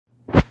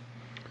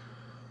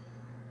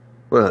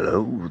Well,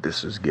 hello,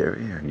 this is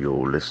Gary, and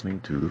you're listening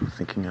to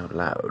Thinking Out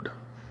Loud.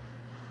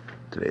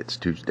 Today it's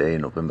Tuesday,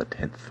 November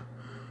 10th,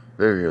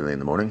 very early in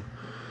the morning.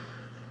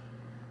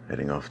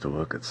 Heading off to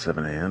work at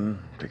 7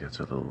 a.m. to get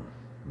a little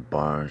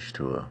barge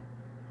to a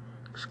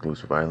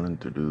exclusive island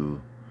to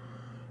do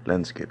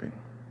landscaping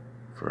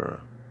for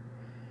a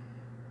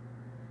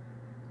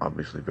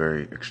obviously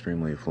very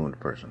extremely affluent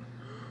person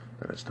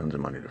that has tons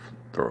of money to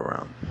throw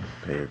around.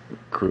 Pay a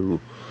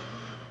crew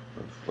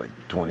of like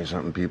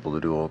 20-something people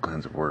to do all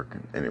kinds of work.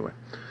 And anyway,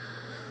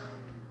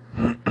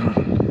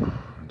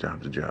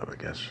 job's a job, I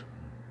guess.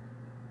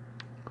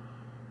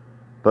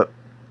 But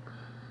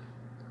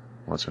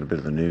watching a bit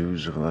of the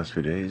news over the last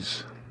few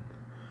days.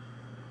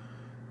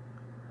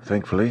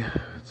 Thankfully,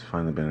 it's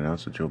finally been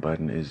announced that Joe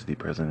Biden is the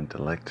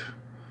president-elect.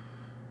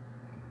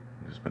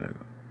 There's been a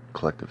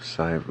collective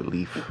sigh of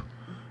relief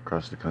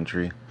across the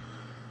country.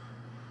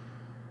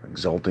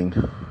 Exulting,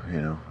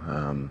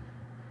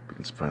 we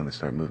can finally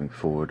start moving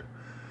forward.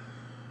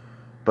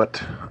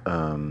 But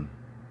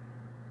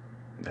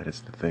that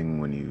is the thing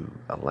when you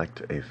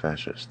elect a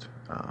fascist.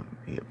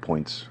 He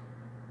appoints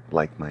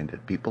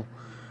like-minded people,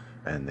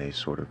 and they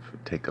sort of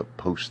take up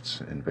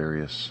posts in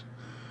various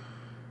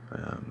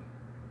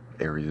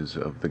areas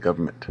of the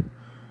government.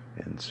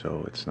 And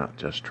so it's not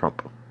just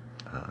Trump.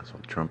 So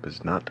Trump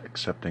is not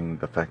accepting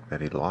the fact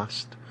that he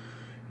lost,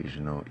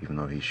 even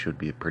though he should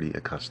be pretty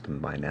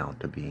accustomed by now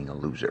to being a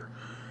loser.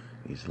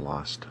 He's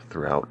lost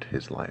throughout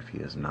his life. He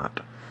is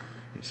not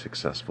a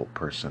successful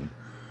person.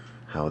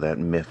 How that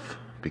myth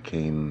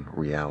became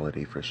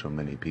reality for so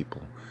many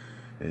people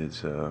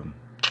is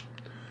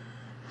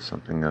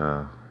something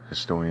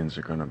historians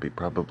are going to be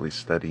probably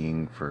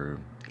studying for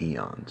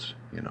eons.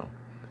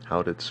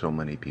 How did so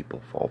many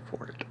people fall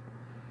for it?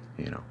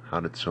 How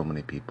did so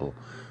many people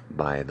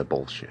buy the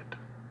bullshit?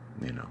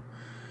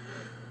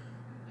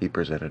 He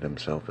presented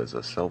himself as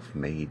a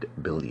self-made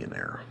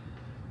billionaire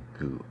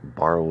who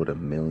borrowed $1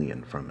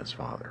 million from his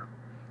father.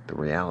 The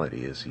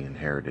reality is he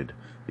inherited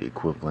the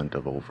equivalent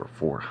of over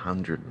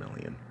 $400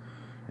 million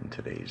in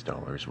today's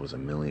dollars, was a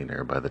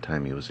millionaire by the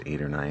time he was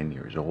 8 or 9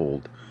 years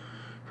old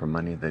for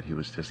money that he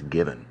was just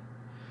given.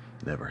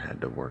 Never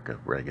had to work a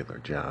regular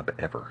job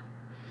ever.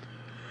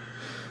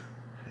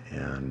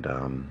 And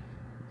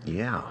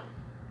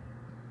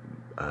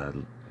a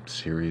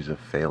series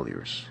of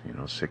failures,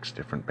 6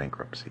 different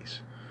bankruptcies,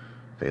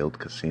 failed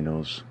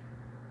casinos,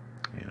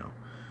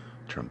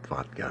 Trump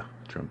vodka,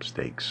 Trump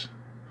steaks,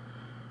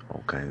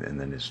 all kinds, and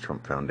then his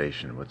Trump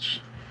Foundation, which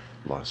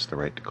lost the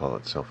right to call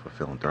itself a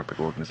philanthropic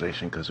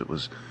organization because it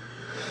was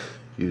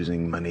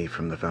using money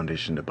from the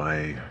foundation to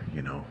buy,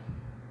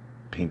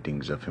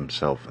 paintings of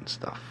himself and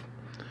stuff.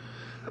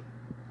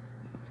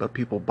 But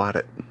people bought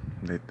it.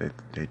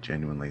 They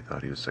genuinely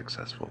thought he was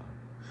successful.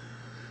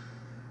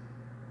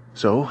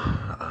 So,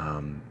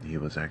 he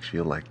was actually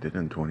elected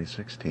in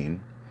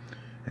 2016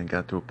 and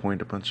got to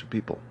appoint a bunch of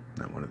people.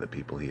 And one of the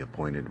people he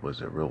appointed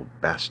was a real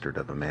bastard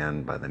of a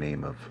man by the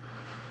name of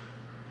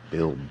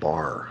Bill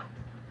Barr.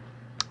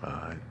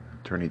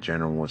 Attorney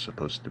General was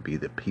supposed to be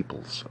the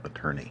people's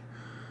attorney.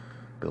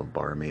 Bill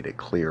Barr made it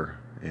clear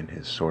in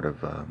his sort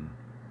of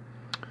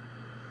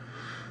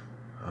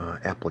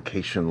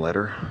application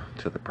letter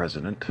to the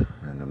president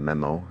and a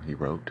memo he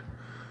wrote.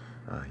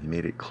 He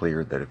made it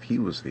clear that if he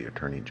was the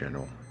attorney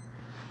general,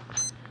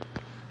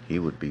 he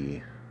would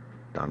be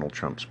Donald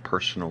Trump's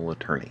personal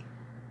attorney,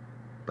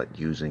 but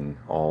using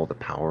all the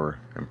power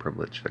and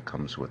privilege that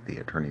comes with the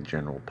attorney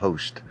general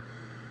post,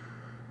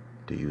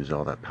 to use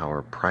all that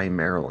power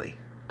primarily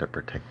to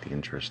protect the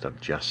interest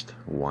of just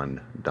one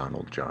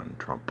Donald John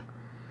Trump.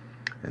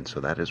 And so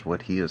that is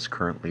what he is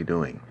currently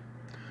doing.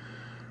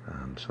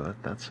 So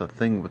that's a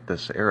thing with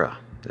this era,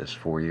 this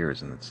 4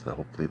 years, and it's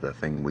hopefully the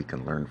thing we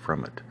can learn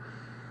from it.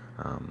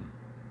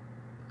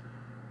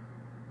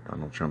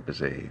 Donald Trump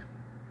is a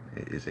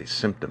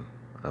symptom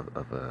of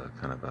a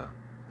kind of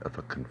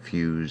a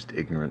confused,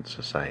 ignorant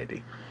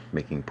society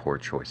making poor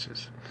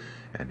choices,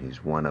 and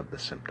he's one of the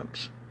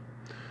symptoms.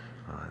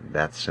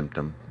 That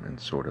symptom, and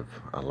sort of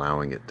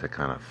allowing it to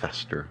kind of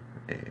fester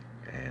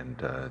and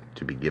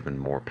to be given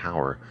more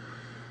power,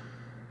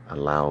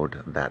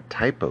 allowed that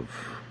type of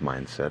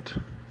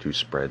mindset to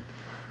spread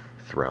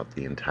throughout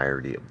the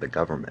entirety of the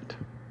government.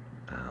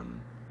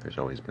 There's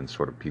always been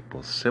sort of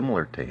people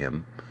similar to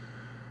him.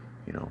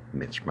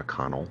 Mitch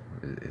McConnell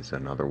is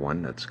another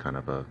one that's kind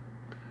of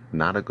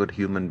not a good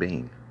human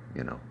being.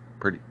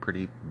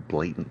 Pretty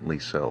blatantly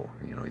so.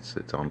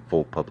 It's on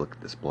full public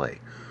display.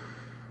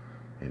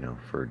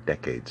 For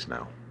decades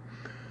now.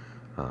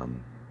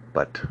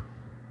 But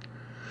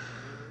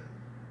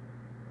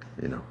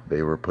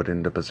they were put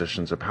into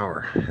positions of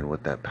power, and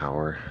with that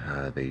power,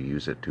 they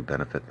use it to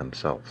benefit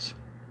themselves.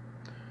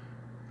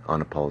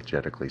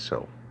 Unapologetically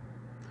so.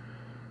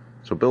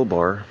 So Bill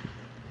Barr,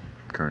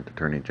 current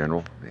Attorney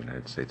General of the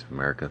United States of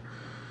America,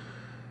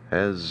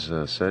 has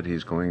said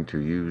he's going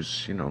to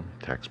use,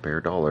 taxpayer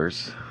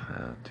dollars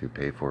to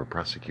pay for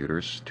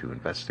prosecutors to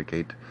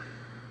investigate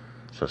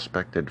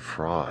suspected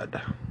fraud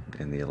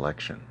in the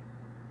election.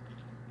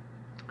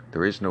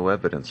 There is no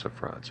evidence of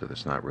fraud, so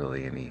there's not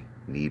really any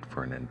need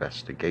for an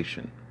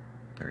investigation.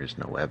 There is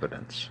no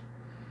evidence.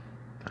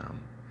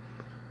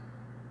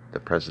 The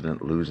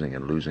president losing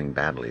and losing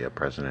badly, a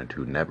president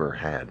who never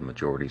had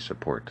majority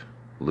support,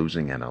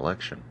 losing an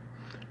election,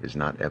 is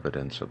not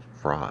evidence of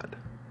fraud.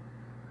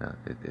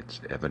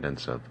 It's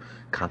evidence of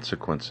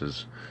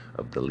consequences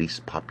of the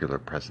least popular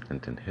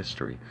president in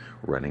history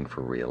running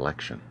for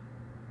re-election.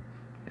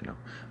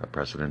 A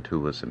president who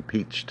was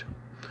impeached,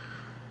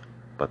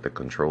 but the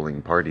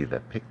controlling party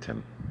that picked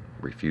him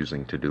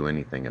refusing to do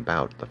anything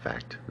about the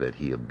fact that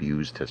he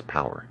abused his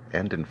power.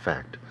 And in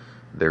fact,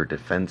 their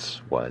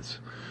defense was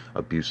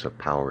abuse of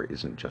power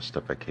isn't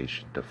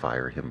justification to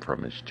fire him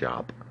from his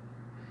job.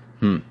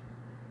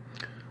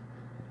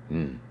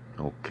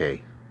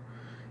 Okay.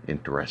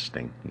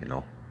 Interesting,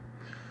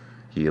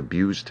 He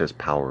abused his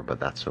power, but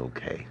that's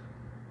okay,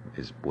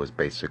 was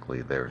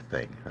basically their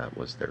thing. That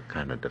was their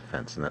kind of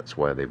defense, and that's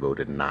why they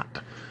voted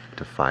not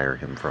to fire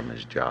him from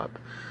his job.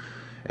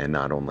 And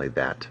not only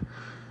that,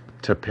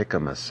 to pick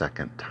him a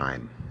second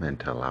time and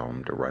to allow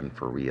him to run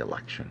for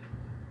re-election.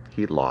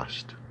 He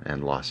lost,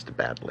 and lost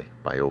badly,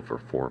 by over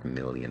 4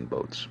 million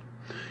votes.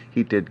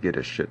 He did get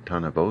a shit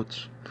ton of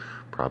votes,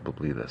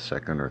 probably the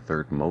second or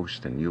third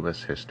most in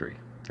U.S. history.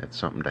 It's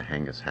something to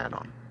hang his hat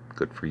on.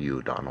 Good for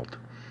you, Donald.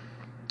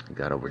 You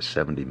got over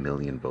 70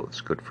 million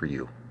votes. Good for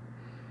you.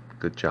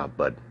 Good job,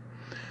 bud.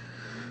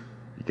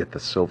 You get the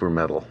silver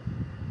medal.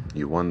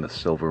 You won the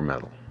silver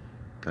medal.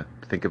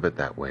 Think of it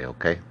that way,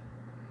 okay?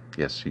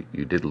 Yes,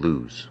 you did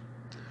lose,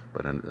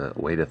 but a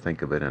way to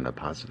think of it in a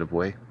positive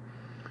way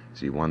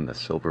is you won the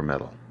silver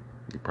medal.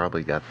 You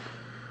probably got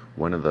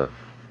one of the,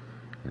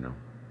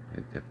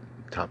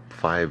 top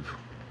 5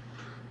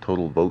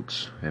 total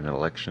votes in an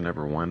election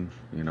ever won,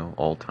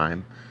 all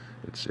time.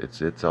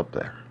 It's up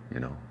there,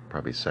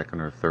 probably second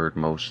or third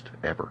most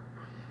ever.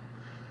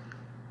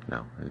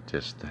 No,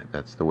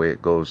 that's the way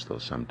it goes though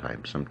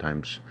sometimes.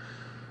 Sometimes,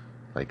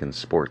 like in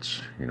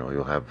sports,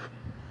 you'll have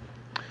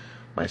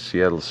my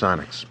Seattle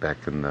Sonics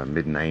back in the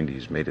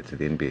mid-90s made it to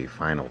the NBA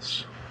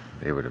Finals.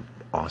 They were an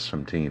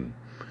awesome team.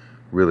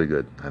 Really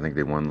good. I think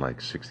they won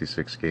like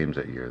 66 games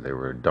that year. They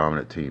were a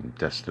dominant team,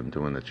 destined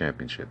to win the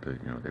championship.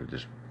 They were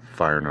just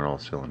firing on all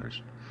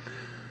cylinders.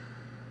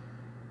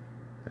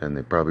 And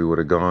they probably would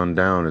have gone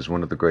down as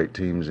one of the great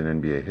teams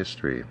in NBA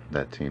history,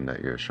 that team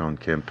that year. Sean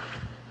Kemp,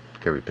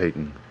 Gary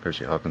Payton,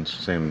 Percy Hawkins,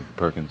 Sam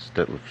Perkins,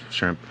 Detlef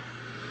Schrempf,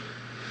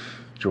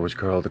 George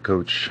Karl, the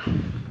coach,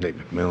 Nate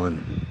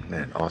McMillan,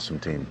 man, awesome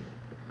team.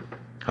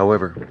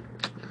 However,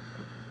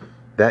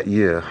 that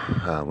year,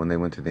 when they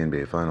went to the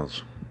NBA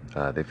Finals,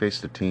 they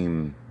faced a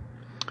team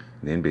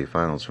in the NBA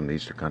Finals from the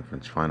Eastern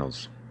Conference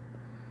Finals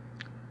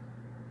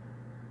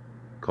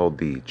called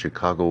the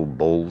Chicago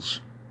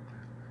Bulls.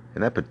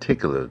 And that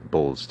particular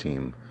Bulls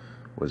team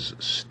was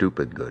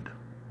stupid good.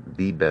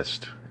 The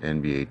best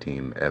NBA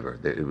team ever.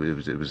 It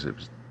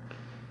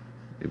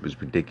was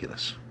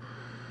ridiculous.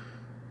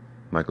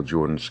 Michael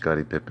Jordan,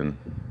 Scottie Pippen,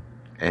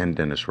 and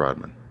Dennis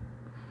Rodman,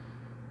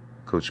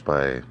 coached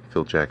by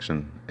Phil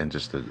Jackson, and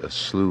just a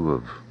slew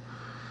of,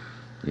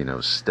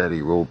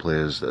 steady role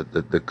players.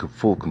 The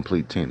full,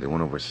 complete team. They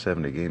won over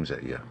 70 games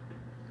that year.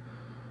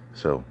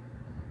 So,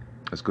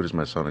 as good as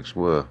my Sonics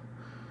were,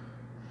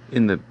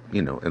 in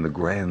the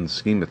grand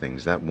scheme of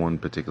things, that one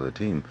particular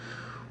team,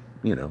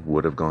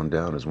 would have gone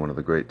down as one of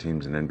the great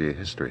teams in NBA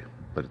history.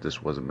 But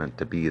this wasn't meant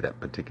to be that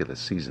particular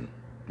season,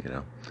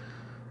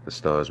 The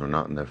stars were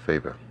not in their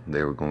favor.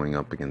 They were going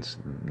up against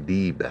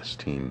the best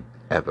team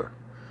ever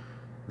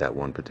that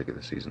one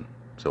particular season.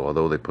 So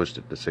although they pushed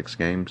it to 6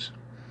 games,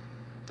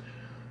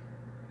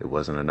 it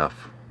wasn't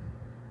enough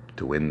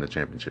to win the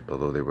championship,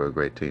 although they were a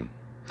great team.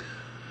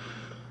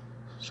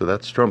 So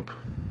that's Trump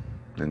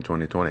in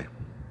 2020.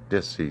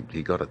 Yes, he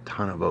got a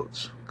ton of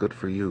votes. Good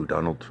for you,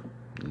 Donald.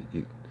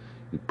 You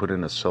put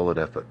in a solid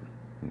effort.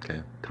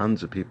 Okay?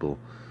 Tons of people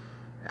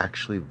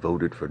actually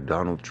voted for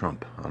Donald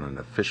Trump on an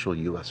official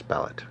U.S.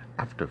 ballot.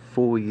 After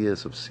 4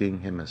 years of seeing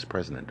him as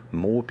president,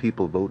 more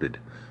people voted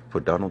for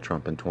Donald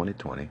Trump in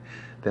 2020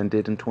 than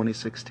did in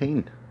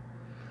 2016.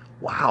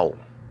 Wow.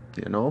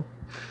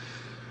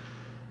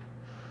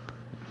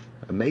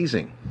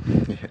 Amazing.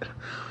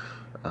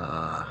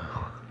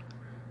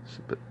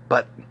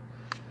 But,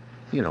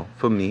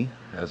 for me,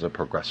 as a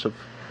progressive,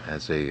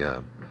 as a,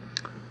 I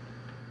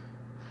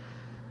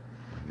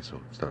guess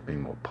I'll start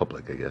being more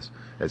public,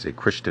 as a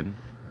Christian,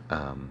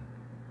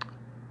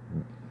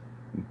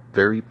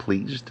 very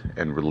pleased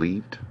and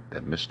relieved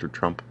that Mr.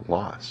 Trump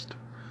lost.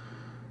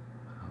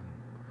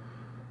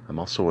 I'm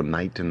also a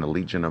knight in the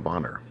Legion of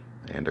Honor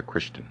and a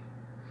Christian.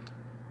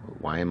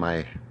 Why am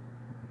I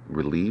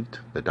relieved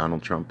that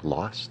Donald Trump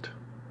lost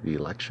the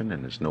election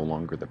and is no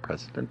longer the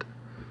president?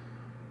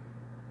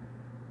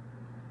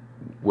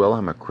 Well,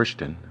 I'm a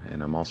Christian,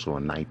 and I'm also a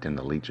knight in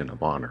the Legion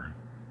of Honor,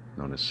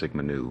 known as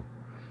Sigma Nu.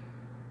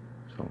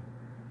 So,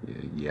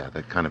 yeah,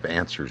 that kind of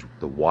answers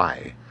the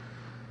why.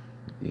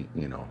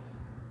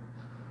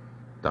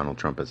 Donald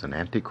Trump is an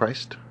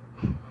antichrist.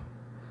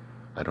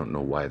 I don't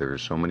know why there are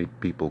so many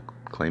people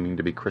claiming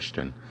to be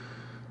Christian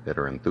that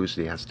are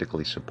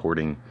enthusiastically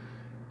supporting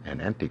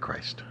an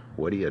antichrist.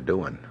 What are you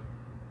doing?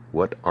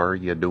 What are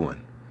you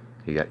doing?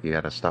 You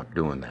got to stop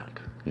doing that.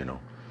 You know,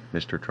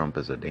 Mr. Trump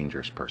is a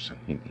dangerous person.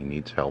 He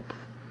needs help,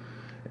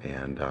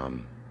 and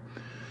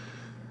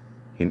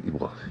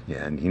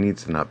and he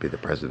needs to not be the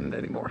president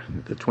anymore.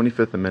 The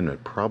 25th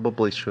Amendment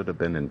probably should have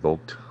been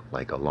invoked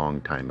like a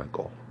long time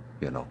ago.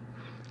 You know,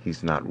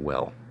 he's not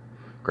well.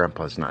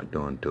 Grandpa's not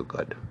doing too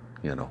good.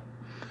 You know,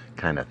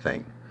 kind of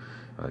thing.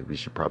 We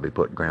should probably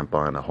put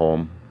Grandpa in a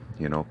home.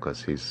 You know,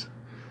 because he's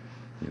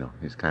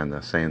kind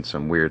of saying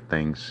some weird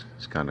things.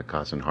 He's kind of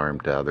causing harm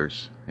to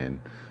others and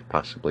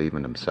possibly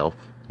even himself.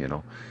 You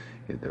know,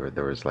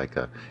 there was like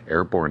a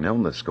airborne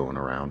illness going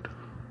around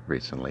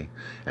recently,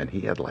 and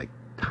he had like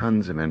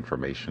tons of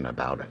information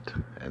about it,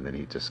 and then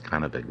he just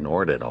kind of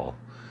ignored it all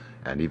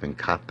and even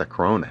caught the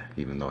corona,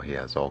 even though he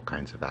has all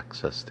kinds of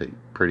access to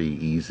pretty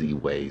easy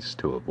ways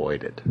to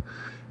avoid it,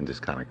 and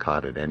just kind of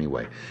caught it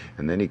anyway.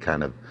 And then he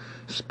kind of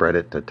spread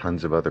it to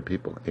tons of other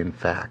people. In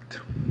fact,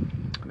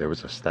 there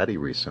was a study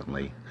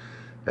recently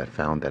that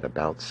found that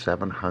about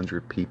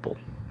 700 people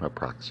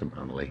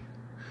approximately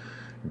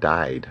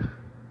died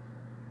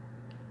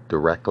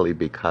directly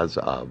because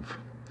of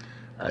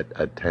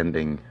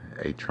attending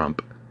a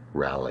Trump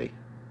rally.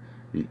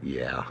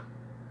 Yeah.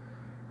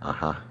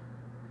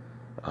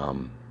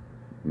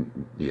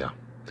 Yeah.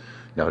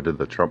 Now, do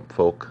the Trump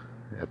folk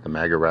at the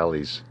MAGA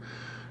rallies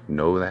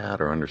know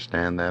that or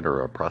understand that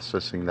or are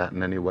processing that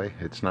in any way?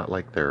 It's not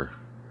like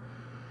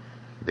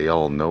they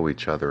all know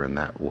each other in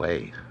that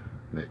way.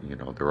 You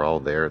know, they're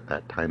all there at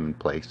that time and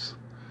place,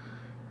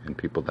 and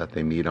people that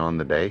they meet on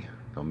the day,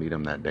 they'll meet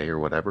them that day or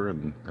whatever,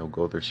 and they'll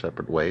go their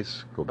separate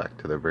ways, go back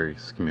to their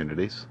various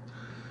communities.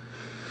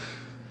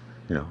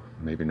 You know,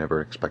 maybe never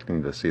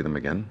expecting to see them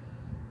again.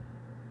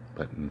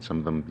 But in some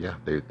of them, yeah,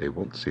 they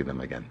won't see them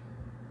again.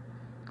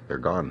 They're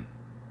gone.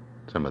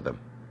 Some of them,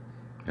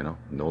 you know,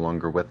 no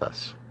longer with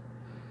us.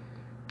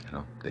 You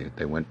know,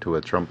 they went to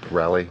a Trump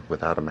rally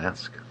without a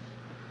mask.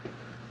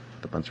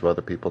 A bunch of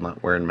other people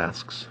not wearing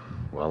masks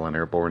while an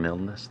airborne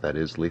illness that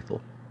is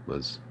lethal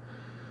was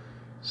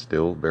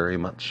still very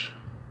much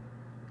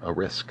a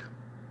risk.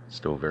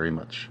 Still very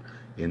much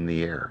in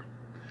the air.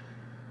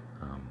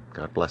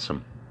 God bless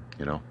them,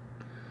 you know.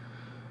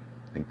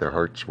 I think their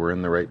hearts were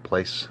in the right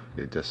place.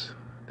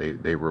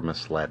 They were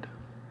misled.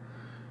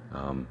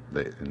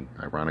 And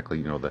ironically,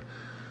 you know,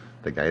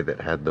 the guy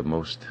that had the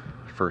most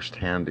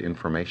first-hand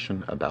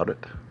information about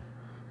it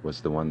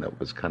was the one that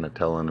was kind of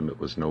telling him it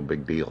was no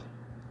big deal.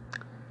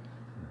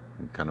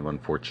 And kind of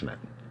unfortunate,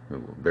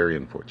 very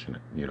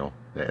unfortunate, you know.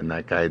 And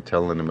that guy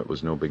telling him it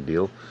was no big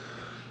deal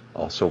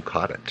also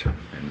caught it,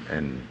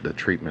 and the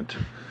treatment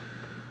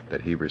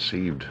that he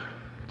received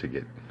to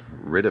get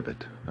rid of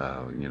it,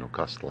 you know,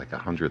 cost like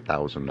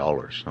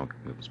 $100,000. So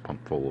it was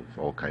pumped full of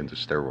all kinds of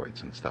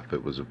steroids and stuff.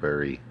 It was a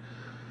very,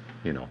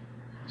 you know,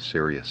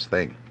 serious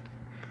thing.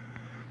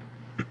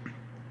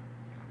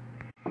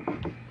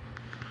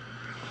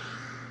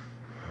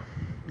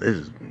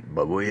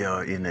 But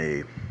we're in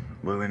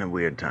a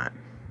weird time.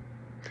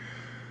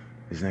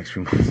 These next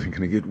few months are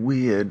gonna get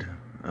weird.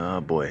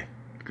 Oh boy,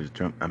 because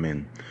Trump. I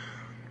mean,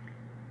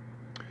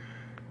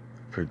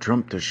 for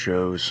Trump to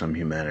show some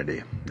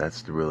humanity,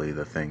 that's really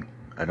the thing.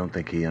 I don't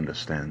think he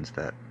understands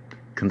that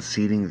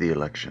conceding the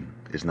election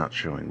is not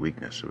showing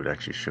weakness. It would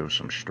actually show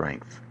some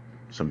strength,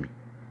 some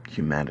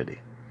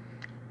humanity.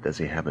 Does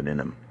he have it in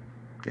him?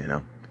 You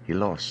know, he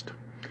lost.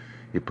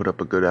 He put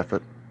up a good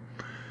effort.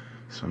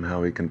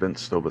 Somehow he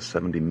convinced over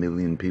 70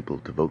 million people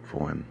to vote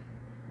for him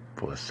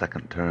for a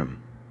second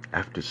term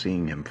after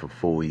seeing him for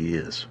 4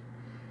 years.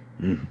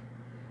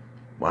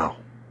 Wow.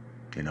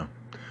 You know,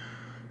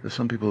 there's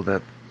some people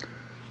that,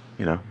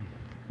 you know,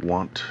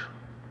 want,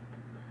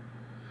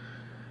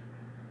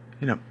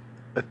 you know,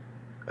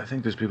 I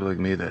think there's people like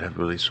me that have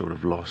really sort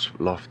of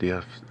lofty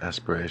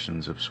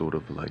aspirations of sort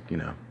of like, you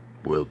know,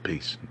 world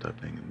peace and type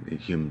thing, and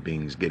human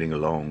beings getting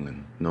along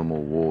and no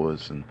more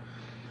wars,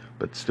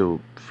 but still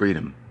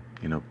freedom,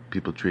 you know,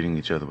 people treating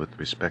each other with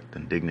respect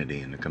and dignity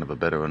and a kind of a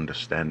better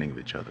understanding of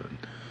each other.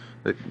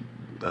 And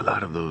a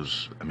lot of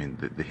those, I mean,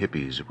 the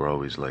hippies were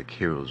always like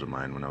heroes of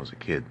mine when I was a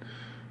kid,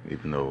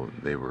 even though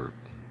they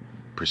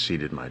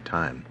preceded my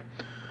time.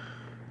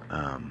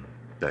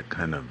 That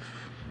kind of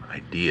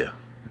idea,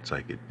 it's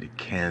like it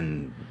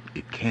can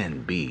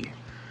be.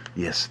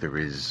 Yes, there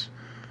is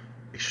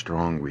a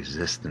strong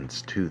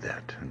resistance to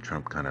that, and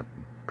Trump kind of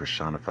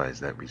personifies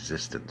that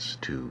resistance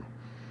to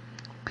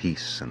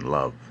peace and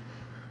love.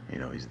 You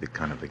know, he's the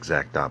kind of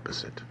exact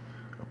opposite.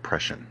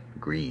 Oppression,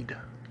 greed,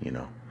 you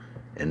know,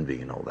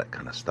 envy and all that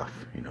kind of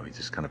stuff. You know, he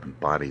just kind of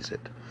embodies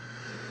it.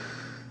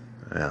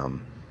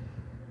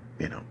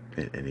 You know,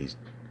 and he's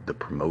the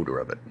promoter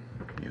of it.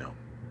 You know,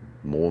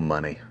 more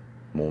money,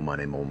 more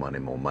money, more money,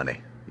 more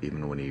money.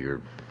 Even when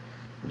you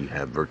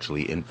have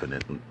virtually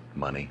infinite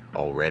money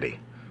already.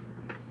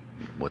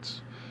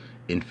 What's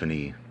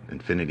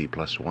infinity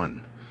plus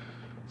one?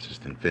 It's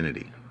just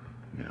infinity.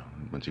 You know,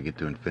 once you get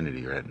to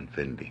infinity, you're at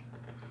infinity.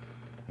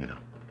 You know,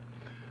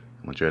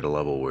 once you're at a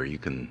level where you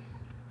can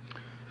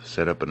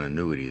set up an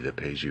annuity that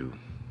pays you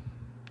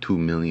 $2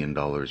 million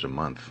a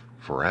month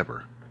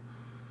forever,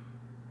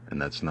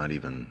 and that's not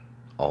even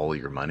all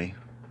your money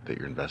that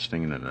you're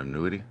investing in an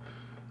annuity.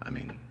 I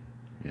mean,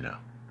 you know,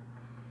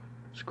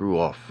 screw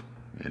off,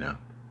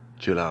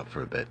 chill out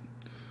for a bit.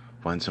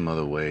 Find some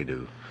other way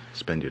to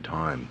spend your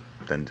time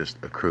than just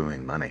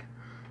accruing money.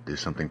 Do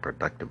something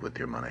productive with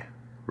your money.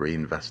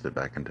 Reinvest it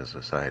back into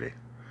society.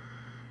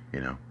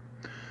 I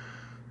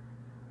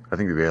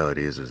think the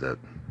reality is that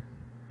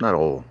not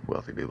all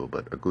wealthy people,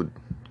 but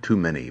too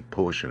many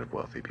portion of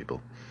wealthy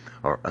people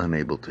are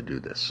unable to do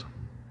this.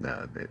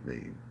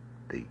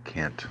 They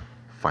can't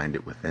find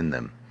it within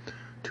them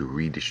to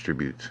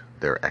redistribute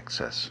their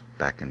excess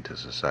back into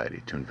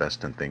society, to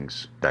invest in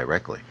things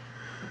directly.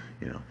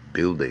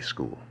 Build a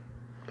school.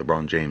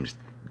 LeBron James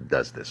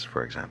does this,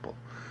 for example.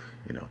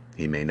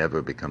 He may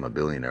never become a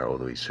billionaire,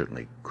 although he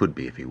certainly could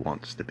be if he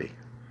wants to be.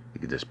 He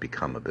could just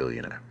become a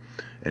billionaire.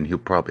 And he'll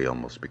probably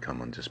almost become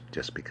one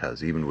just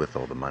because, even with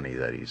all the money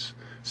that he's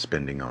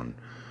spending on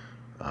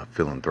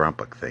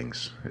philanthropic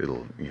things,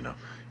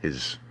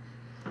 his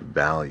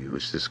value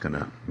is just going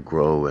to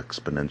grow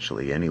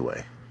exponentially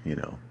anyway.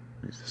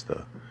 He's just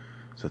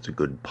such a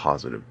good,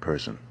 positive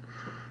person.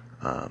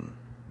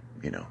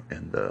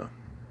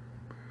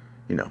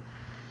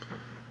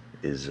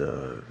 Is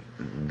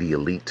the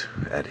elite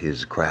at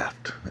his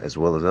craft, as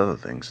well as other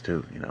things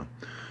too,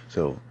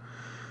 So,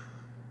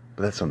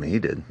 but that's something he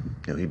did.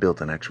 He built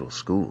an actual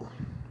school,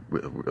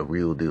 a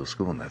real deal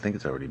school, and I think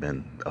it's already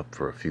been up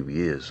for a few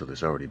years, so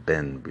there's already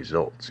been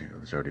results.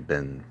 There's already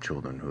been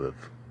children who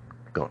have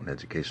gotten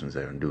educations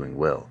there and doing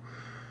well,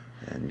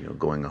 and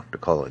going off to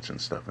college and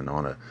stuff, and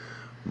on a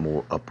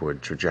more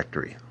upward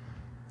trajectory.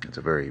 It's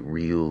a very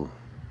real,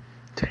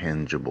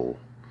 tangible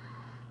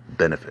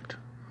benefit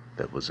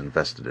that was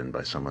invested in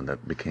by someone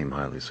that became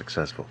highly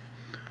successful.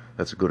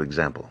 That's a good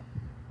example.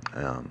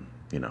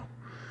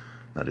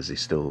 Now, does he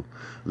still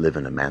live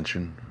in a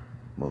mansion?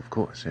 Well, of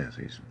course, yes.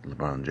 He's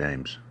LeBron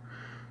James.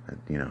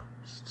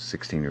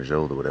 16 years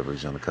old or whatever.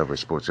 He's on the cover of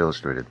Sports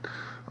Illustrated.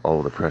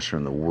 All the pressure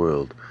in the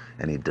world,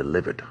 and he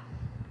delivered.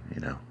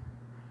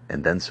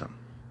 And then some.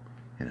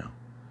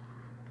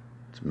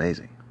 It's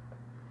amazing.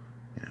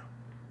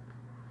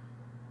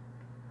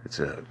 It's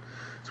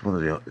one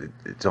of the.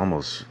 It's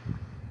almost.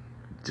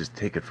 Just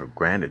take it for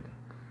granted.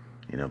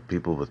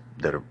 People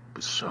that are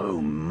so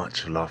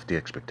much lofty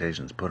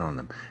expectations put on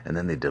them, and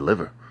then they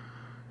deliver.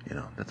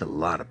 That's a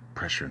lot of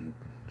pressure and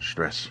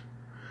stress.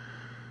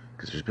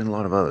 Because there's been a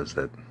lot of others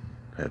that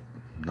have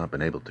not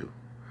been able to.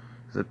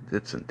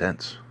 It's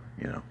intense,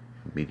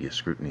 media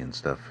scrutiny and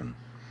stuff, and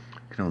I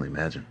can only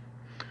imagine.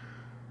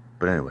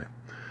 But anyway,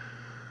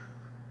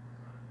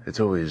 it's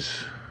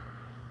always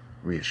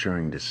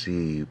reassuring to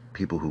see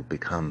people who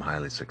become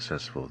highly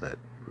successful that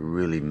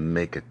really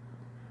make a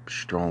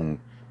strong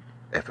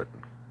effort,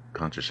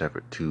 conscious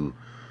effort to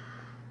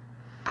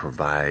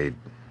provide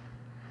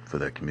for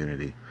their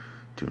community,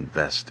 to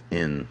invest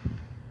in,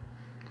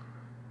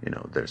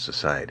 their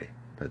society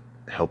that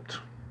helped,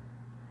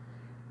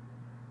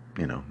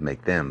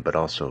 make them, but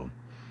also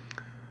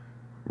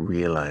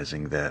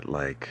realizing that,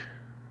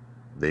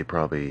 they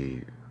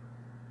probably,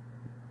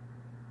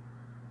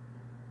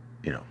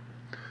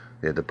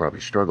 they had to probably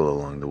struggle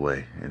along the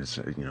way. And it's,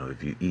 if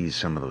you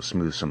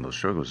smooth some of those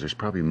struggles, there's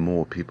probably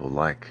more people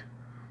like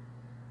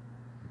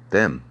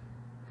them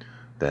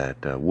that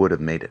would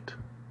have made it.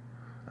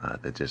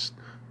 That just,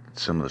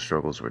 some of the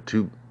struggles were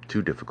too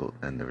difficult,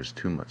 and there was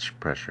too much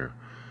pressure,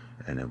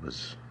 and it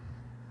was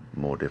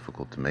more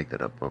difficult to make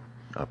that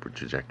upward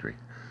trajectory.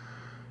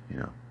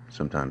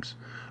 Sometimes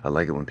I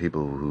like it when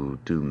people who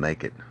do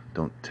make it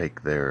don't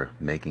take their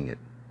making it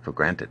for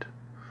granted.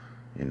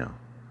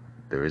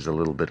 There is a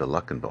little bit of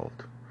luck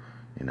involved.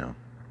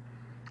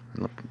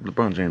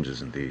 LeBron James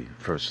isn't the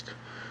first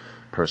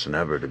person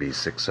ever to be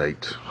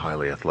 6'8",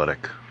 highly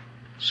athletic,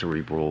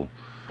 cerebral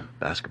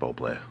basketball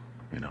player.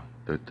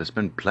 There's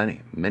been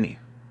many.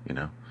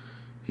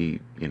 He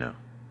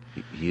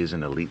is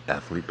an elite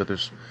athlete, but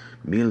there's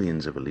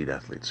millions of elite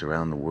athletes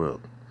around the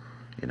world.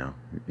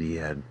 He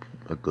had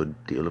a good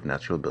deal of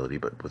natural ability,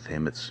 but with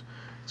him it's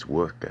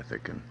work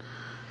ethic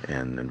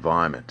and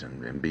environment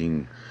and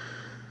being,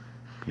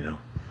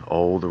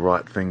 all the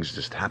right things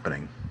just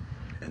happening,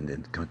 and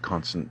in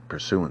constant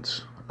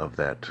pursuance of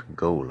that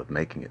goal of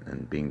making it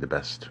and being the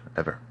best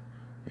ever,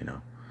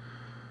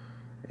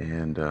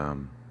 and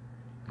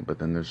but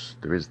then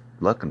there is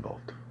luck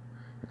involved,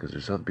 because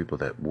there's other people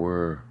that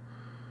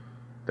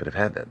have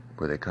had that,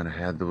 where they kind of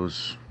had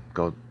those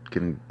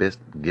God-given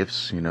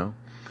gifts,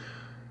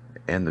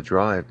 and the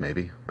drive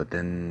maybe, but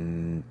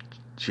then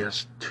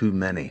just too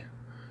many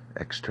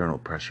external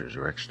pressures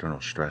or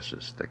external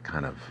stresses that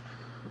kind of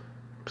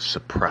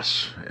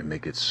suppress and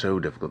make it so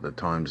difficult at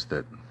times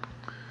that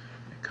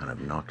it kind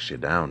of knocks you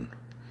down.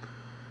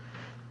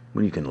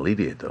 When you can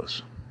alleviate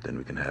those, then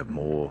we can have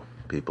more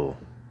people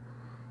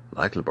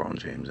like LeBron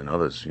James and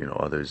others,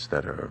 others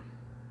that are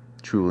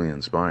truly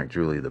inspiring,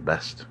 truly the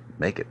best,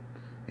 make it.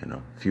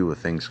 Fewer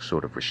things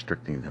sort of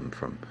restricting them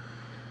from,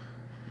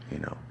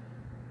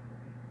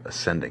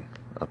 ascending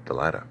up the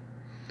ladder,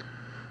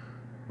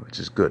 which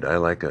is good. I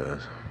like a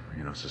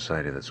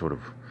society that sort of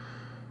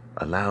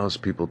allows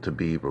people to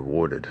be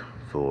rewarded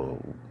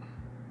for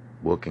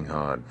working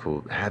hard,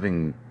 for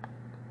having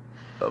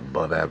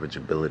above average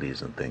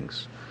abilities and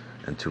things,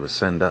 and to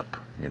ascend up,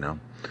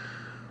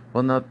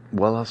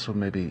 Well, also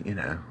maybe,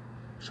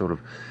 sort of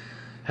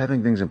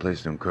having things in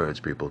place to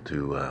encourage people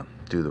to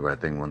do the right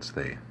thing once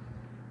they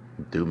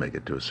do make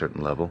it to a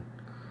certain level.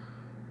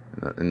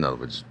 In other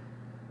words,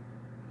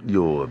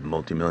 you're a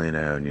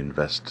multimillionaire and you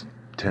invest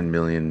 10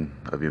 million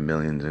of your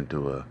millions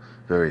into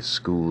various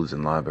schools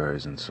and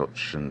libraries and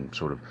such, and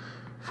sort of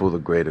for the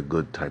greater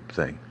good type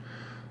thing.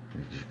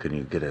 Can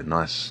you get a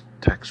nice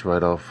tax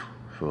write-off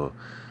for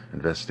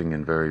investing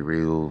in very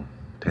real,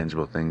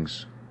 tangible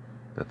things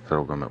that the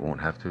federal government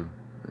won't have to?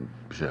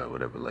 Sure,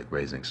 whatever, like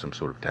raising some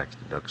sort of tax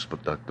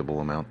deductible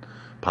amount,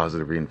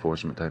 positive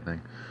reinforcement type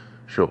thing.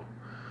 Sure.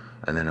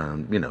 And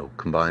then,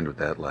 combined with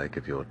that, like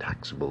if your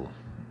taxable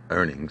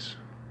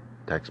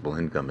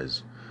income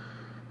is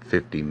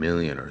 50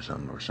 million or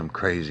some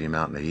crazy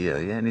amount in a year,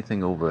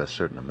 anything over a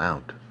certain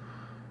amount,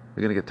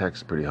 you're going to get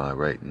taxed at a pretty high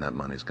rate, and that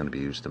money is going to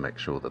be used to make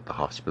sure that the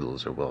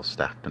hospitals are well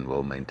staffed and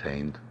well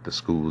maintained. The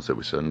schools that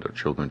we send our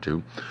children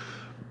to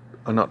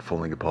are not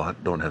falling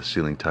apart, don't have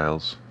ceiling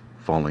tiles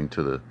falling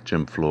to the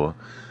gym floor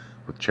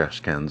with trash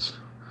cans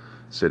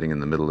sitting in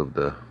the middle of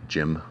the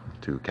gym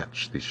to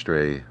catch the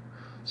stray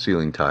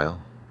ceiling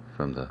tile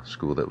from the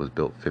school that was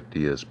built 50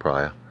 years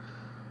prior.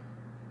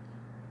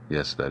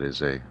 Yes, that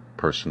is a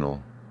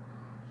personal,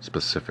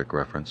 specific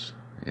reference,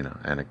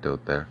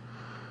 anecdote there.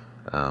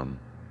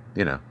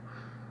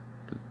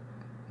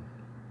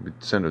 We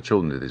send our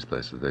children to these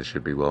places. They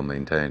should be well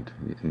maintained.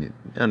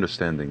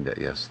 Understanding that,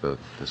 yes, the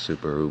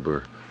super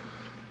uber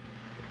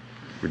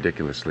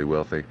ridiculously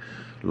wealthy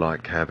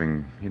like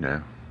having,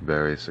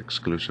 various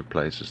exclusive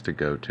places to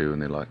go to,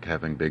 and they like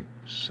having big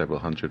several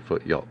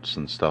 100-foot yachts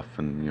and stuff,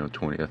 and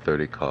 20 or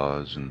 30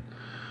 cars and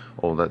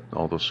all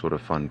those sort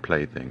of fun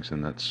play things,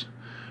 and that's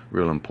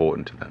real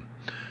important to them.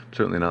 I'm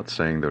certainly not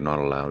saying they're not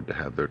allowed to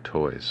have their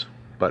toys,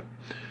 but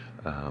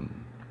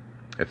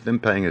if them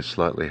paying a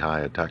slightly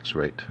higher tax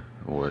rate,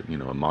 or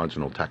a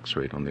marginal tax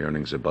rate on the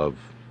earnings above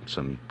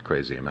some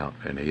crazy amount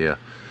in a year,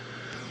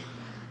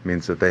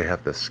 means that they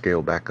have to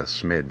scale back a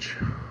smidge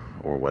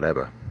or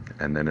whatever,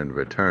 and then in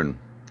return,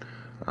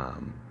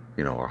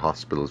 our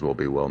hospitals will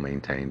be well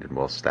maintained and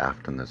well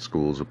staffed, and the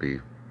schools will be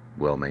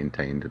well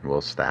maintained and well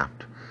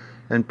staffed,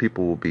 and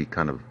people will be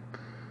kind of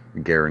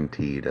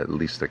guaranteed at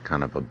least a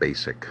kind of a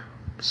basic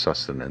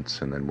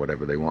sustenance, and then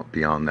whatever they want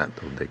beyond that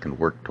they can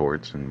work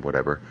towards and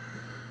whatever.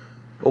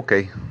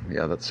 Okay,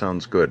 yeah, that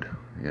sounds good.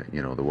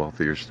 Yeah, the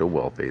wealthy are still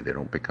wealthy. They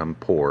don't become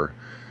poor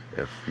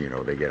if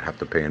they have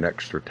to pay an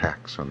extra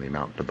tax on the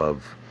amount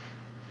above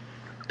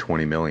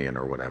 20 million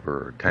or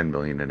whatever, or 10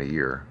 million in a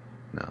year.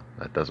 No,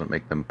 that doesn't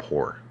make them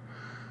poor.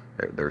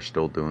 They're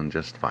still doing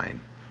just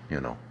fine.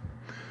 A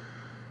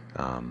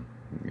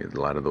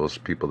lot of those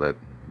people that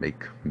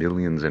make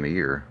millions in a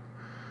year,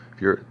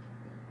 if you're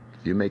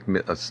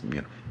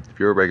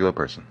a regular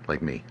person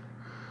like me,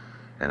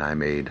 and I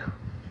made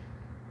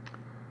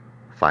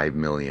 5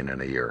 million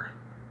in a year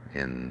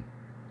in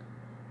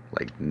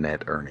like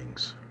net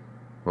earnings.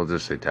 We'll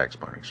just say tax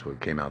bonding. So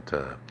it came out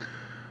to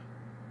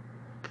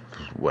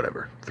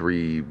whatever,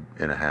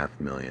 3.5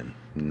 million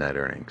net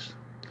earnings.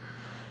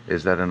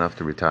 Is that enough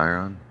to retire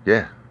on?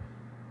 Yeah,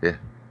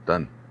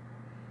 done.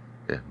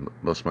 Yeah,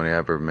 most money I've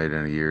ever made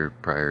in a year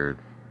prior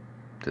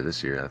to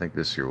this year. I think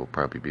this year will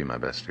probably be my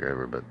best year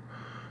ever, but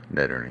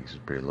net earnings is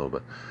pretty low,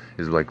 but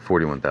it's like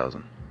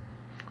 41,000.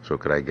 So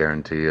could I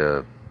guarantee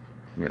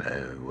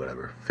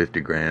whatever, 50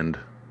 grand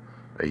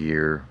a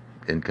year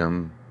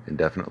income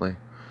indefinitely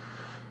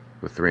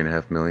with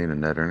 3.5 million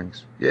in net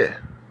earnings? Yeah,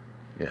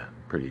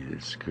 pretty easy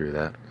to secure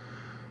that.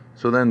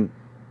 So then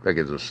that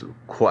gives us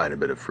quite a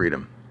bit of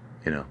freedom.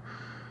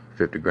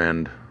 50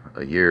 grand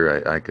a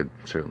year, I could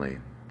certainly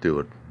do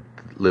it,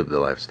 live the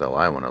lifestyle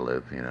I want to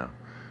live, and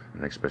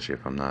especially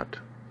if I'm not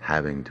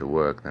having to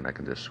work, then I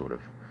can just sort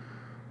of,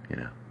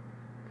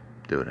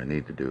 do what I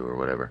need to do or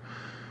whatever.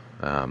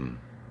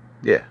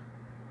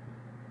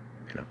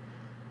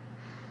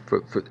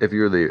 If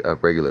you're a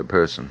regular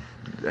person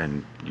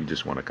and you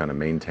just want to kind of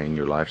maintain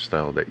your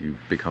lifestyle that you've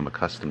become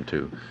accustomed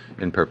to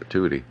in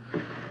perpetuity,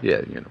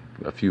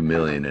 a few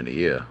million in a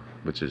year,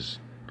 which is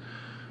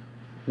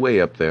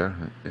way up there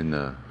in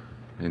the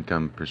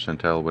income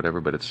percentile, whatever,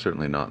 but it's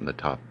certainly not in the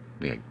top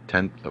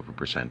 10th of a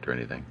percent or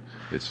anything.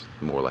 It's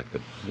more like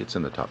it's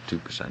in the top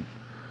 2%,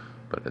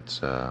 but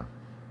it's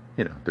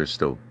there's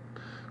still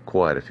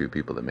quite a few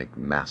people that make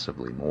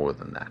massively more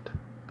than that,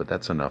 but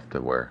that's enough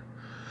to where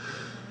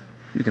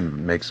you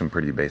can make some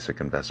pretty basic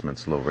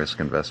investments, low-risk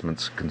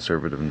investments,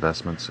 conservative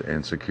investments,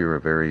 and secure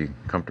a very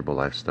comfortable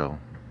lifestyle,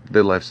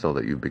 the lifestyle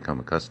that you've become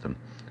accustomed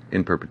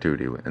in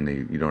perpetuity, and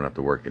you don't have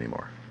to work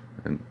anymore.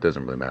 And it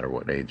doesn't really matter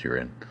what age you're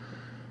in,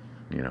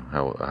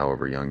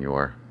 however young you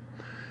are.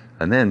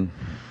 And then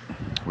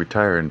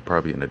retire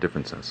probably in a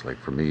different sense. Like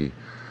for me,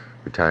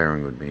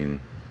 retiring would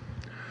mean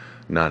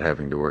not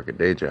having to work a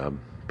day job,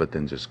 but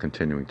then just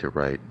continuing to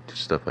write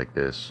stuff like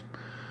this.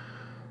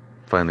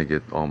 Finally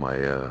get all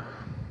my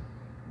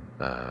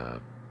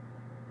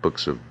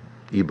books of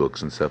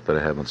ebooks and stuff that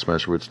I have on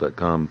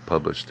smashwords.com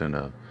published in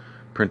a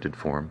printed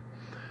form,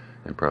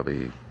 and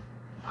probably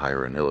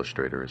hire an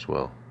illustrator as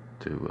well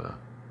to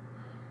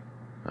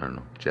I don't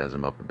know, jazz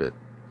them up a bit.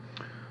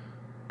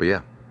 But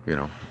yeah,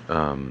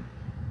 and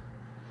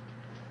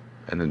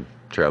then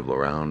travel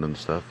around and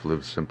stuff,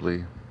 live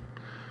simply.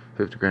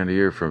 50 grand a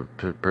year for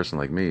a person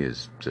like me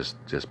is just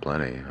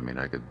plenty. I mean,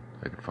 I could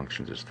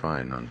function just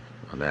fine on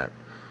that,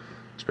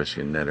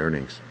 especially in net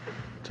earnings.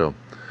 So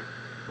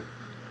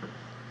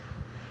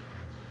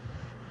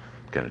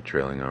kind of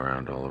trailing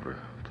around all over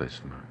the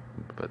place,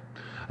 but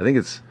I think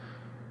it's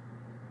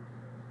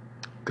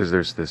because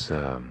there's this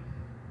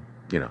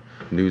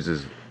news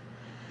is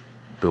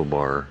Bill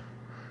Barr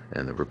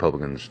and the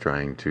Republicans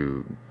trying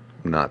to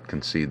not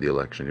concede the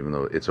election, even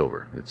though it's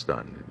over, it's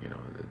done,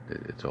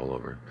 it's all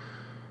over.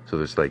 So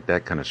there's like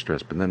that kind of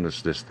stress, but then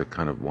there's just the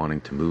kind of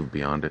wanting to move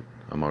beyond it.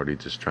 I'm already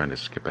just trying to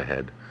skip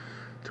ahead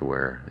to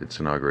where it's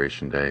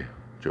Inauguration Day.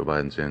 Joe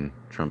Biden's in,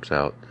 Trump's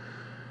out.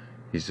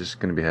 He's just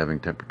going to be having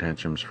temper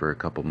tantrums for a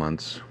couple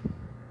months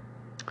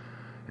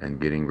and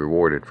getting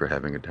rewarded for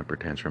having a temper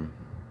tantrum.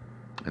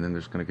 And then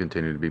there's going to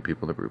continue to be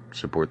people that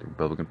support the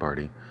Republican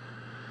Party,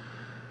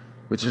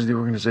 which is the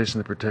organization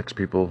that protects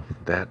people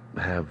that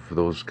have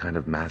those kind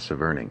of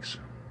massive earnings.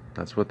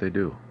 That's what they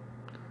do.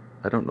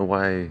 I don't know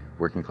why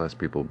working class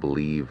people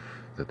believe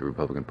that the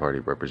Republican Party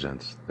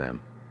represents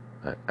them.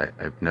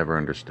 I've never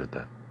understood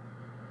that.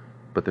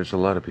 But there's a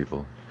lot of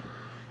people,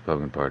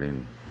 Republican Party,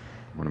 and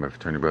one of my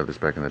fraternity brothers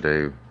back in the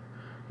day,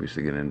 we used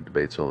to get in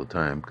debates all the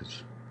time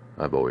because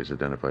I've always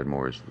identified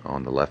more as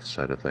on the left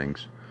side of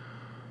things.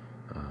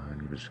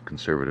 And he was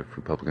conservative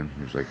Republican.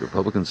 He was like,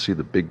 Republicans see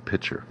the big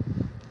picture.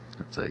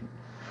 It's like,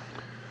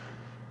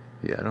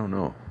 yeah, I don't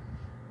know.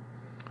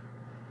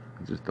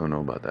 I just don't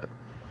know about that.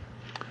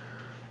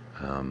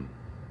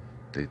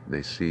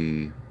 They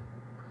see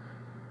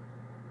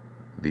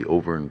the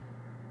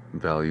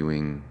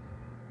overvaluing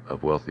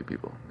of wealthy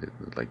people,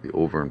 like the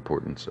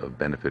overimportance of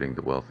benefiting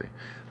the wealthy.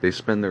 They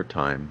spend their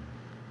time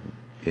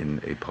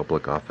in a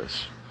public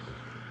office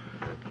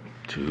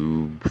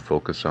to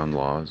focus on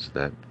laws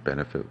that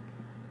benefit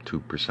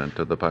 2%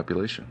 of the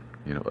population.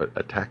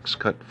 A tax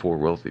cut for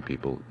wealthy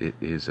people, it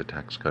is a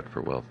tax cut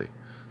for wealthy.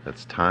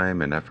 That's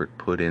time and effort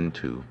put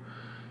into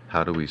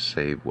how do we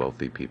save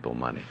wealthy people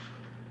money.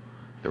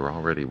 They're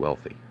already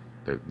wealthy.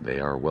 They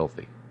are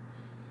wealthy.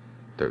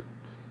 The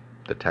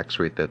tax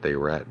rate that they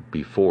were at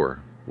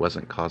before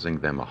wasn't causing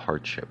them a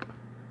hardship.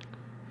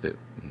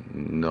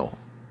 No.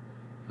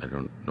 I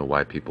don't know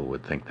why people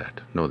would think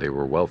that. No, they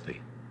were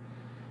wealthy.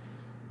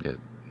 Yeah.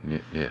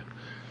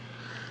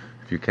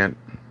 If you can't,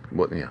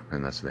 well, yeah,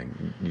 and that's the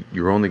thing.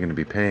 You're only going to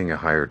be paying a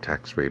higher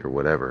tax rate or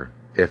whatever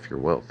if you're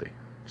wealthy.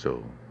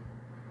 So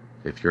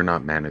if you're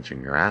not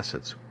managing your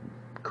assets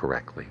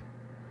correctly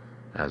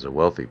as a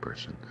wealthy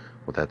person,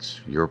 well, that's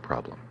your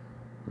problem.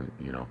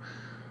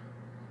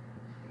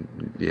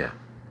 Yeah.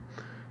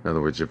 In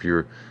other words, if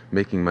you're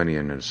making money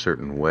in a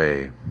certain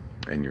way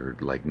and you're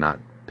like not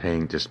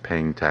paying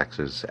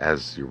taxes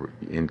as your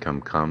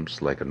income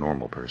comes like a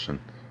normal person,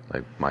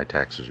 like my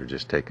taxes are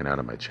just taken out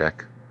of my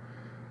check,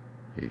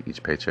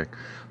 each paycheck.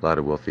 A lot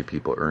of wealthy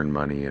people earn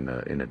money in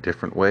a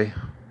different way,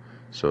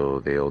 so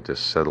they'll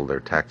just settle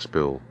their tax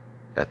bill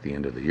at the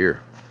end of the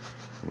year.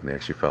 When they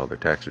actually file their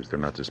taxes, they're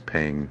not just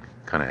paying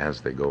kind of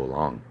as they go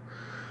along.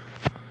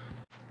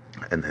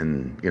 And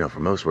then, for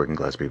most working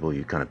class people,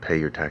 you kind of pay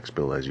your tax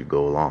bill as you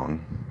go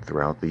along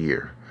throughout the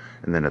year.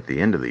 And then at the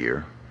end of the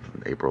year,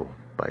 by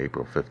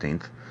April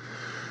 15th,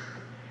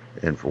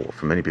 and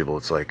for many people,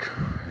 it's like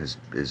as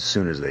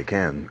soon as they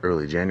can,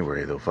 early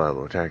January, they'll file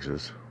their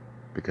taxes,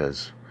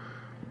 because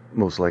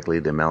most likely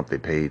the amount they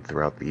paid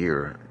throughout the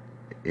year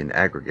in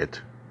aggregate,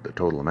 the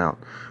total amount,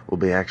 will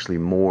be actually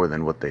more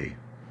than what they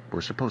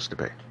were supposed to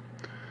pay.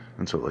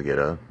 And so they'll get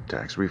a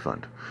tax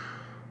refund.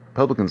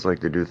 Republicans like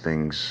to do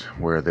things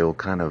where they'll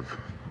kind of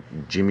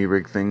jimmy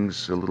rig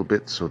things a little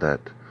bit so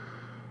that,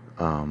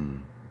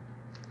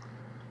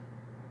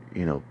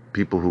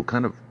 people who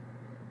kind of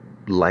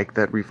like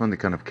that refund, they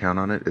kind of count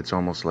on it. It's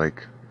almost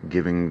like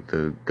giving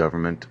the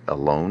government a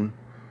loan,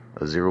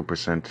 a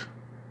 0%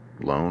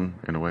 loan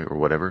in a way, or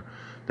whatever,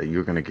 that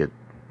you're going to get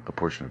a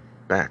portion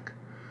back.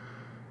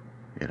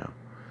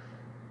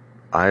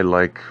 I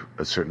like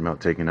a certain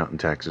amount taken out in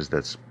taxes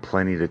that's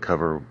plenty to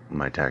cover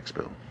my tax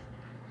bill.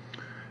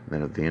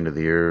 Then at the end of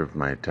the year, if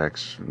my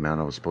tax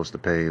amount I was supposed to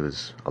pay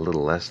was a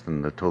little less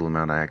than the total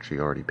amount I actually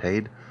already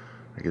paid,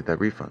 I get that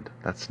refund.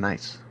 That's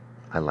nice.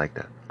 I like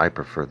that. I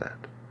prefer that.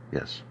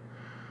 Yes.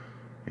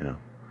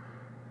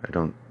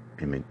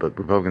 But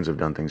Republicans have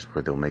done things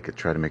where they'll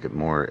try to make it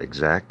more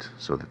exact,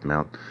 so that the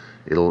amount,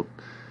 it'll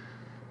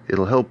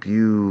help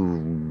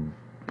you.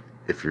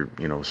 If you're,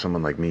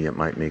 someone like me, it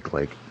might make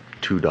like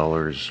 $2,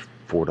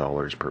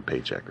 $4 per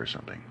paycheck or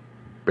something.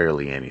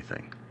 Barely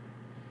anything.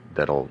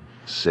 That'll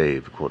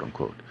save, quote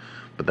unquote.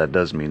 But that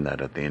does mean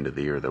that at the end of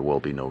the year there will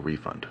be no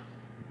refund.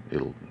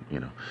 it'll,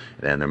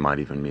 and there might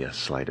even be a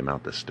slight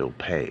amount to still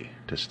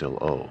still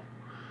owe.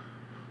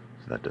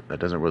 So that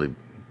doesn't really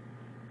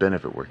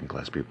benefit working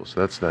class people. So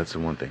that's the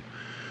one thing.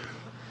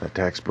 That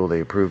tax bill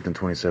they approved in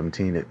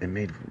 2017, it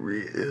made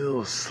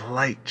real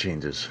slight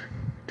changes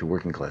to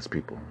working class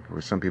people,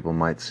 where some people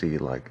might see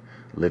like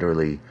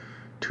literally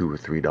 $2 or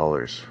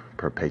 $3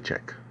 per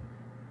paycheck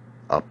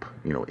up,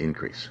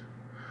 increase.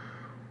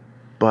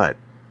 But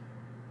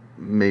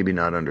maybe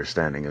not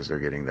understanding as they're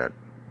getting that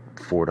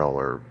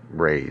 $4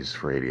 raise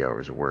for 80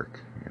 hours of work,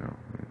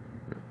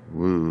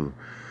 woo,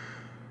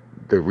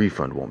 the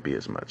refund won't be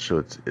as much.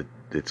 So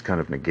it's kind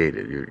of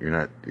negated. You're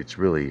not.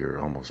 You're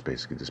almost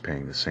basically just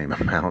paying the same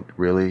amount.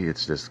 Really,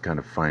 it's just kind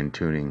of fine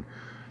tuning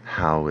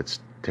how it's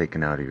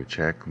taken out of your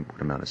check, what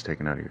amount is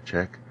taken out of your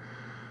check.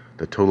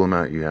 The total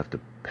amount you have to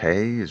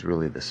pay is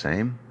really the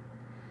same.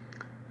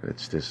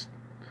 It's just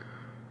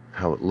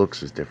how it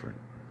looks is different.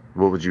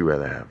 What would you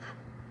rather have?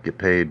 Get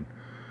paid,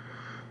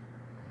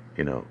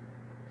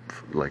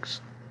 like,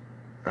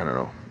 I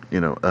don't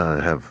know,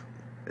 have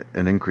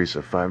an increase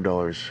of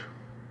 $5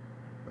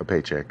 a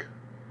paycheck,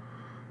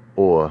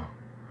 or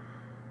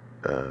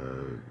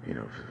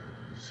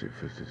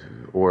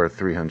or a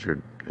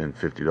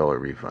 $350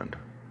 refund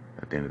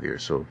at the end of the year.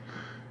 So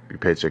your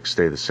paychecks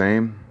stay the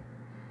same.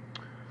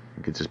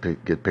 You can just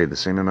get paid the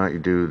same amount you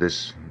do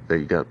that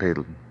you got paid,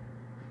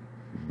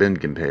 been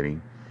getting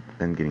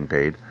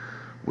paid,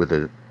 with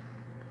a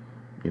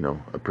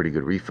pretty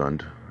good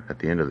refund at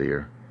the end of the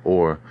year,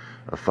 or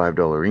a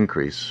 $5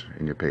 increase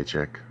in your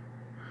paycheck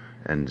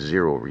and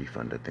zero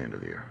refund at the end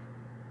of the year.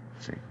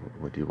 See,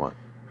 what do you want?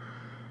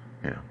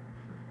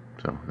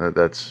 So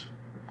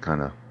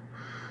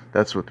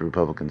that's what the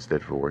Republicans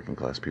did for working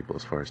class people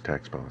as far as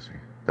tax policy.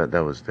 That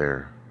was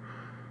their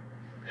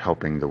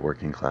helping the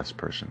working class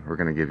person. We're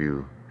going to give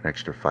you an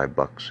extra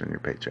 $5 in your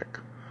paycheck,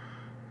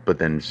 but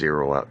then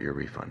zero out your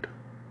refund.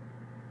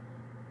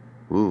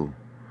 Ooh.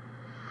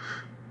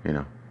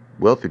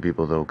 Wealthy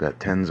people, though, got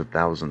tens of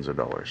thousands of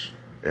dollars,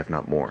 if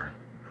not more,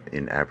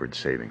 in average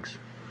savings.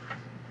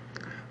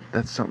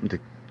 That's something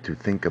to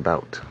think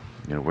about.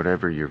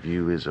 Whatever your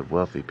view is of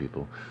wealthy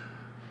people,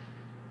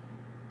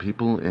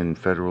 people in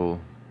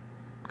federal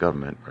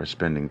government are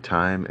spending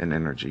time and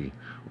energy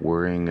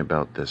worrying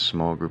about this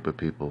small group of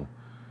people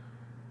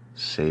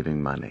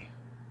saving money.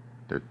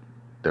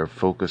 They're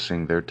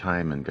focusing their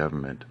time in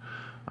government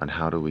on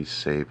how do we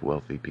save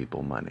wealthy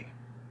people money.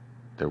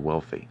 They're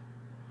wealthy.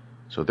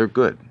 So they're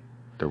good.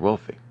 They're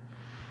wealthy.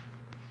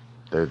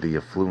 They're the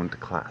affluent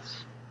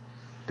class.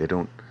 They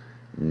don't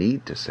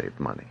need to save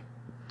money.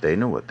 They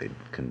know what they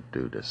can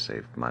do to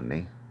save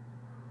money.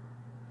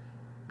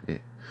 Yeah.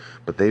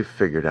 But they've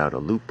figured out a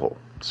loophole,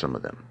 some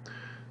of them.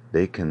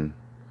 They can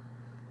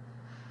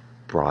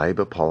bribe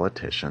a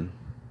politician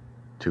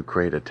to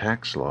create a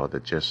tax law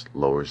that just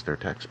lowers their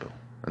tax bill.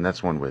 And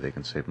that's one way they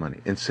can save money.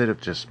 Instead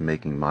of just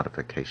making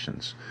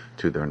modifications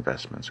to their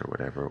investments or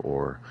whatever,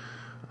 or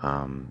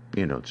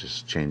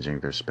just changing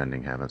their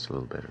spending habits a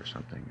little bit or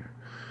something.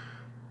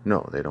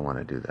 No, they don't want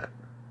to do that.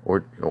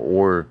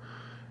 Or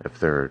if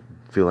they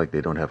feel like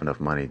they don't have enough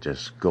money,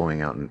 just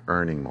going out and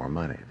earning more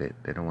money.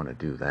 They don't want to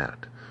do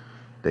that.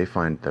 They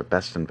find the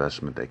best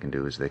investment they can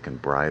do is they can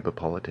bribe a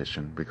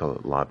politician, we call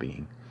it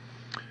lobbying,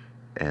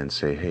 and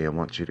say, hey, I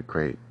want you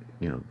to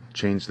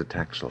change the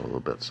tax law a little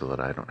bit so that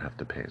I don't have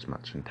to pay as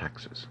much in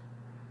taxes.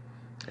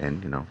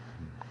 And,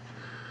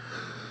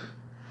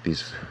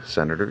 these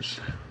senators,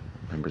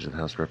 members of the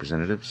House of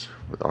Representatives,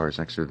 with R's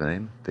next to the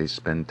name, they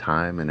spend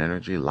time and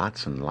energy,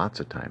 lots and lots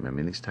of time. I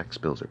mean, these tax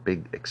bills are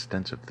big,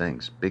 extensive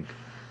things, big,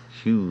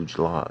 huge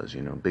laws,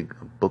 big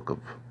book of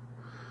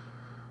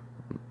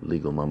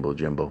legal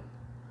mumbo-jumbo.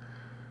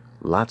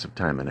 Lots of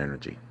time and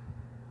energy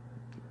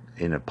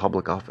in a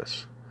public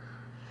office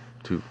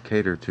to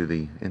cater to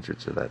the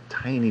interests of that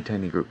tiny,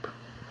 tiny group.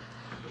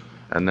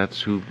 And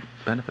that's who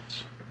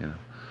benefits.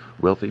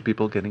 Wealthy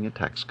people getting a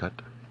tax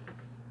cut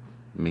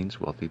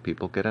means wealthy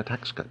people get a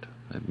tax cut.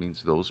 It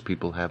means those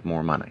people have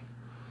more money.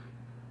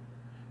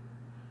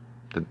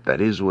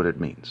 That is what it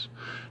means.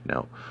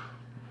 Now,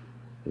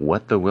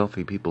 what the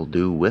wealthy people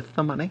do with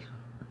the money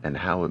and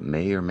how it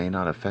may or may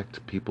not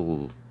affect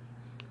people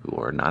who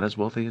are not as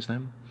wealthy as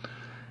them,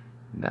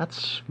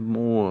 that's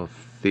more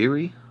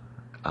theory,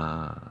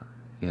 and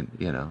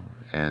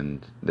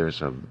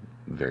there's a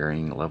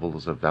varying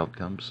levels of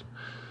outcomes.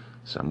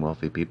 Some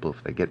wealthy people,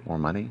 if they get more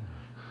money,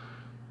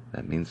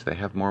 that means they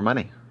have more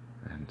money.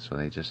 And so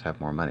they just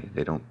have more money.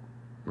 They don't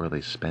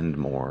really spend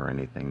more or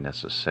anything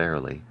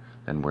necessarily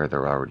than where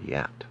they're already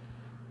at.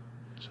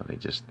 So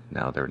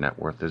now their net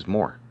worth is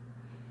more.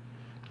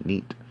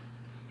 Neat.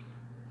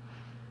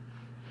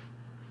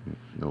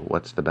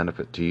 What's the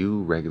benefit to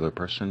you, regular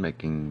person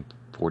making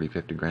 40,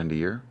 50 grand a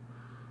year?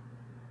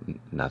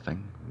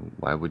 Nothing.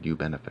 Why would you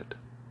benefit?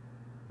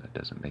 That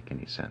doesn't make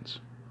any sense.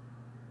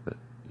 But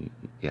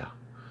yeah,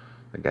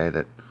 the guy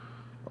that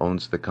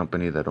owns the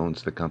company that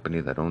owns the company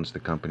that owns the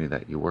company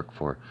that you work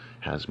for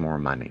has more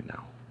money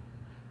now.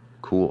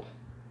 Cool.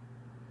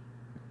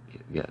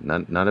 Yeah,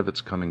 none of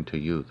it's coming to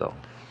you, though.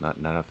 Not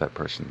if that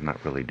person's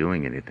not really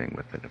doing anything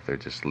with it. If they're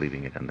just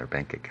leaving it in their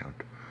bank account,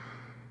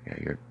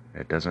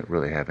 it doesn't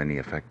really have any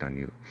effect on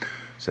you.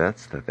 So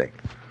that's the thing.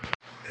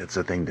 It's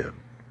a thing to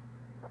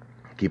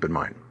keep in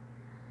mind.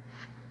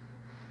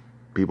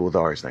 People with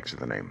R's next to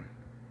the name,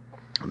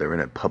 they're in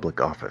a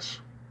public office,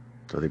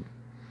 so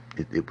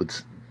it would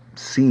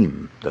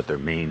seem that their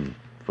main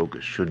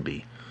focus should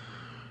be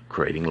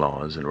creating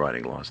laws and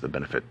writing laws that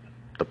benefit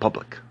the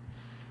public,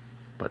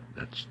 but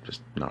that's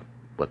just not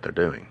what they're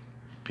doing.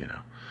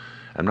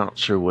 I'm not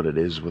sure what it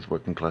is with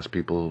working class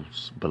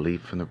people's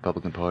belief in the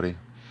Republican Party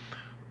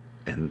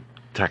and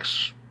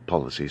tax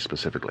policy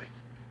specifically.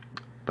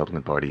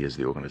 Republican Party is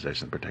the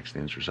organization that protects the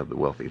interests of the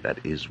wealthy.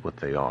 That is what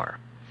they are.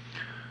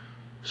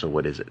 So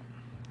what is it?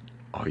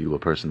 Are you a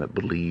person that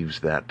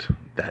believes that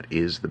that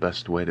is the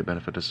best way to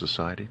benefit a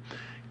society?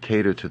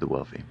 Cater to the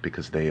wealthy,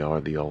 because they are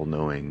the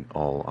all-knowing,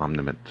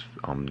 omnipotent,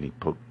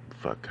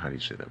 how do you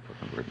say that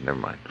fucking word? Never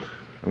mind.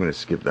 I'm going to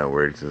skip that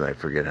word because I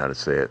forget how to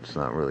say it. It's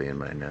not really in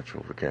my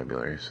natural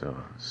vocabulary. So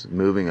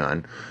moving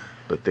on.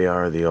 But they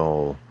are they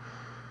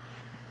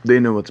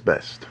know what's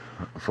best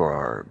for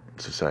our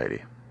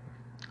society.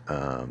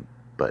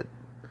 But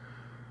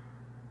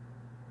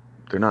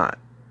they're not,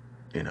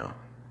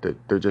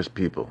 they're just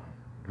people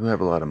who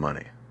have a lot of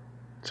money.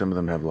 Some of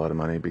them have a lot of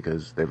money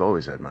because they've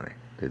always had money.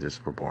 They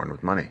just were born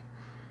with money.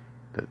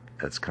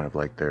 That's kind of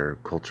like their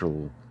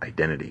cultural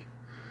identity.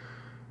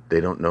 They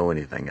don't know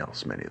anything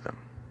else, many of them.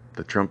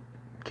 The Trump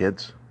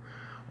kids,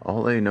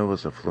 all they know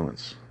is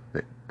affluence.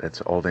 That's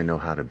all they know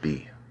how to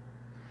be.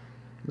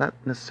 Not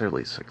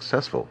necessarily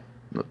successful,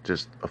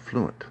 just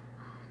affluent.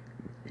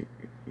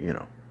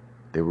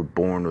 They were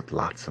born with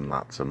lots and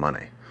lots of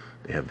money.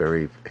 They have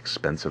very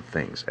expensive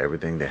things.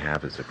 Everything they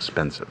have is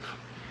expensive.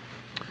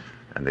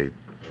 And they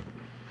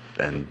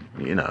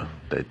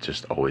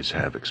just always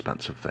have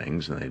expensive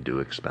things, and they do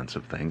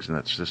expensive things, and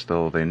that's just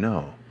all they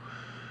know.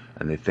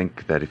 And they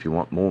think that if you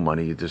want more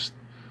money, you just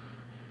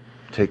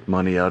take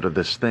money out of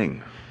this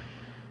thing.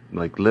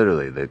 Like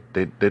literally,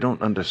 they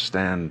don't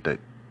understand that,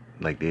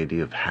 like the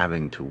idea of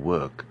having to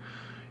work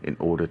in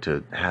order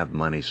to have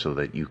money so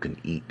that you can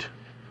eat.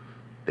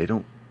 They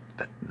don't,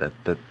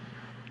 that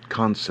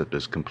concept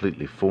is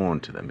completely foreign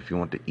to them. If you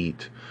want to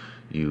eat,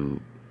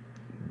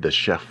 the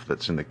chef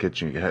that's in the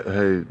kitchen,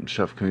 hey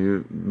chef, can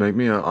you make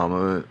me an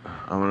omelet?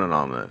 I want an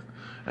omelet.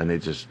 And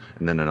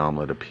then an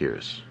omelet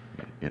appears,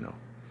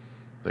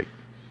 like,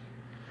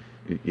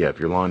 yeah, if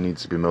your lawn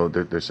needs to be mowed,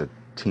 there's a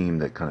team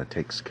that kind of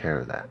takes care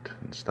of that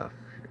and stuff,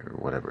 or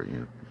whatever,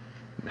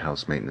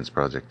 house maintenance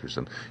project or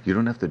something. You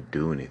don't have to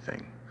do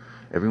anything.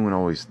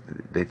 Everyone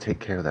they take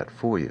care of that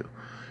for you.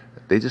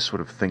 They just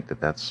sort of think that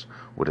that's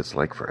what it's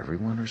like for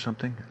everyone or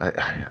something.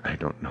 I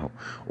don't know.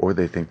 Or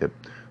they think that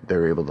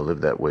they're able to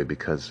live that way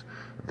because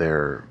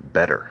they're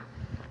better.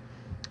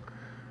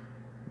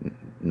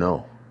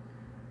 No.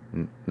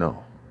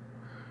 No.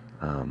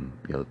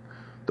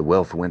 The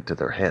wealth went to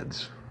their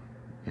heads,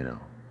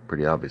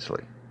 pretty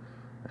obviously.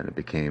 And it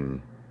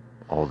became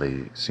all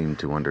they seemed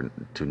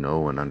to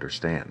know and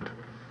understand.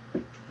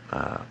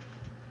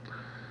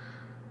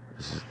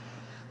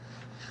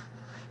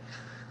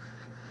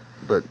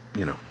 But,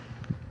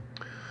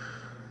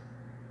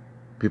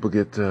 people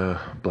get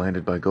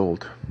blinded by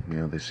gold.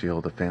 They see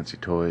all the fancy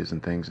toys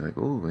and things, and they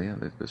go, oh, yeah,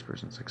 this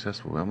person's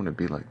successful. I'm going to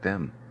be like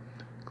them.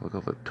 Look at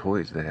all the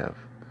toys they have.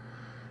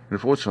 And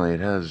unfortunately,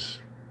 it has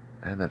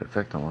had that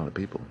effect on a lot of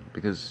people.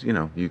 Because,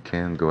 you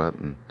can go out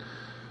and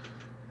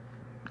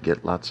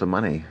get lots of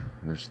money.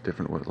 There's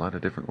a lot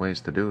of different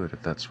ways to do it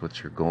if that's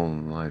what your goal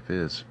in life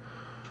is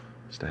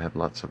to have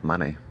lots of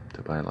money,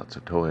 to buy lots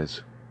of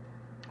toys.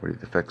 What are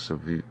the effects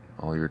of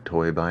all your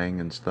toy buying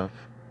and stuff?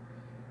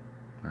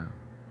 Well,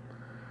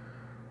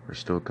 we're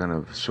still kind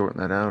of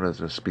sorting that out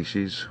as a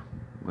species.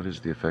 What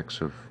is the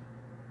effects of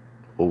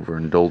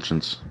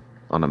overindulgence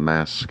on a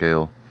mass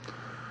scale?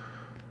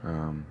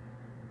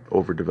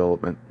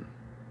 Overdevelopment.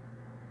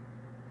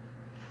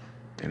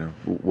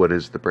 What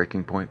is the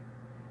breaking point?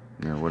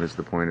 What is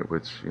the point at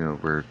which,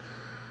 we're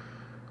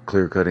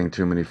clear-cutting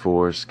too many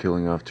forests,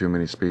 killing off too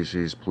many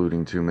species,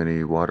 polluting too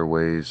many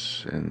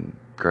waterways and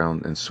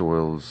ground and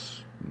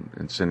soils,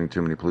 and sending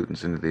too many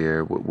pollutants into the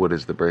air? What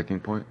is the breaking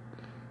point?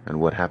 And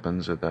what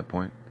happens at that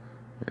point?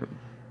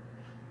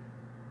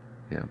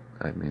 Yeah,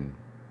 I mean,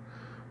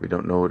 we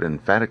don't know it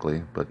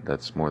emphatically, but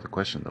that's more the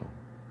question, though.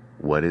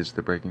 What is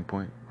the breaking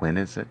point? When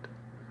is it?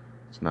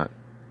 It's not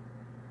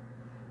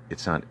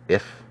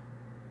if,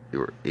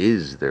 or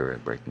is there a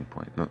breaking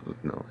point? No,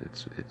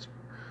 it's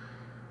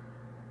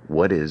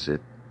what is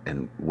it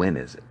and when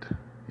is it?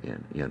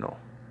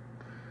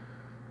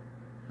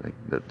 Like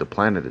the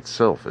planet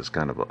itself is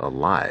kind of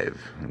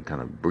alive and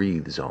kind of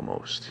breathes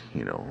almost,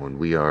 when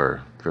we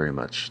are very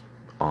much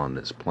on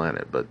this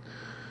planet. But,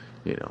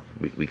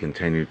 we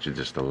continue to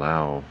just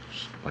allow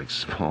like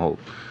small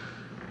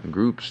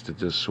groups to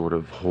just sort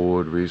of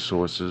hoard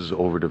resources,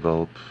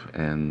 overdevelop,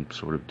 and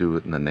sort of do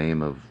it in the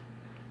name of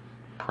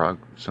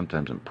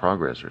sometimes in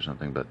progress or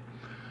something. But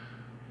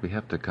we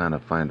have to kind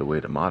of find a way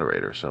to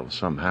moderate ourselves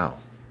somehow,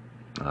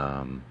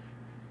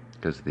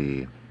 because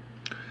the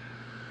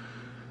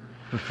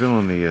I have a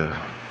feeling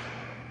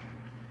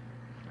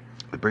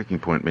the breaking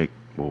point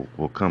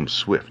will come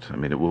swift. I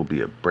mean, it will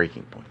be a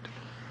breaking point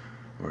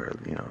where,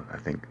 I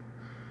think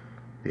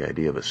the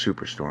idea of a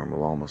superstorm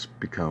will almost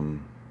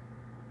become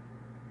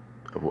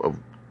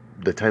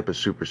the type of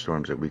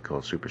superstorms that we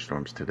call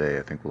superstorms today.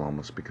 I think will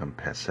almost become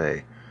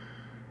passé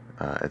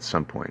at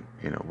some point.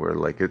 Where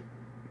like it,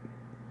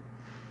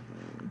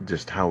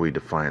 just how we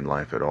define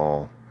life at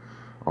all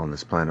on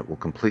this planet will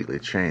completely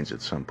change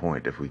at some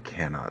point if we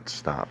cannot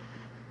stop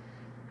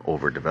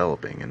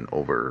overdeveloping and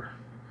over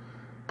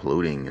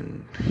polluting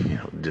and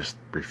just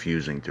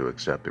refusing to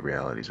accept the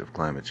realities of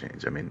climate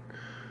change. I mean,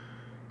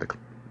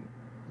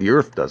 the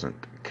Earth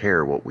doesn't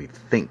care what we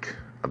think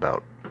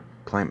about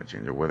climate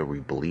change or whether we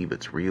believe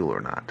it's real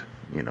or not.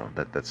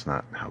 That's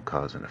not how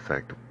cause and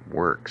effect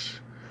works.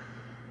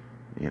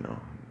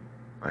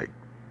 Like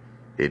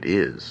it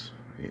is.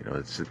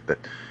 It's that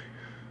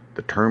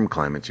the term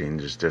climate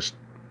change is just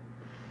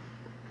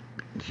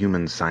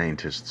human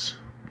scientists,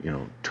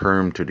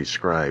 term to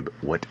describe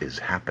what is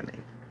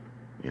happening,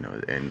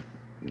 and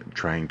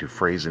trying to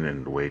phrase it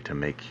in a way to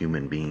make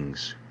human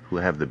beings who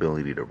have the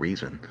ability to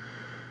reason,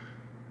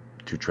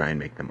 to try and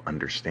make them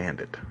understand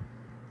it.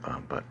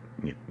 But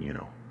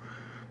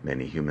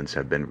many humans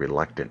have been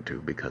reluctant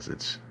to because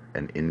it's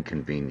an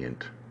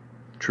inconvenient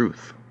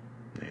truth.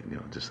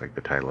 Just like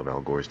the title of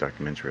Al Gore's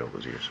documentary all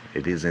those years.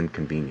 It is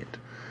inconvenient.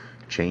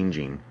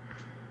 Changing,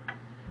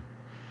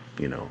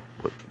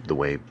 the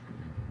way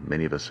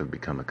many of us have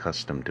become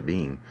accustomed to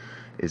being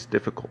is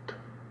difficult.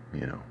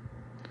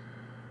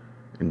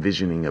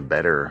 Envisioning a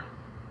better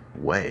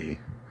way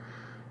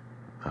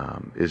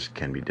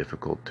can be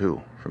difficult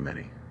too for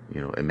many.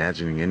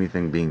 Imagining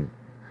anything being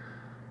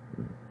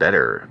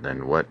better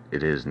than what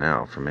it is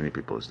now for many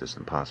people is just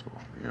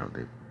impossible.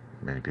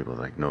 Many people are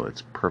like, no,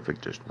 it's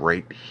perfect just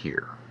right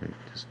here.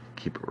 Just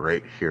keep it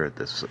right here at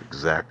this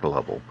exact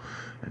level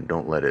and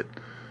don't let it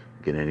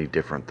get any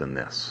different than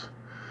this.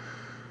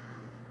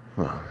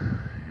 Well,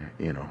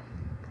 it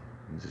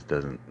just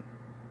doesn't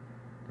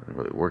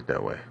really work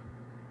that way.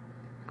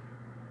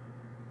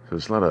 So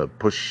there's a lot of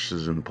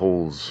pushes and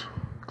pulls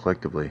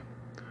collectively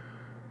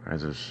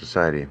as a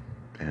society,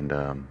 and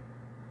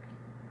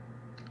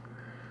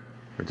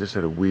we're just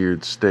at a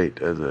weird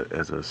state as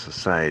a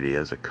society,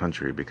 as a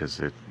country, because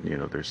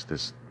there's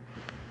this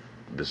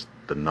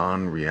the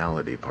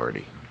non-reality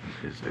party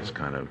is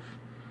kind of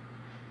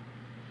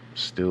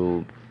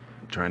still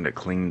trying to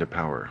cling to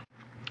power.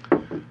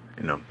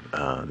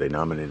 They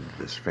nominated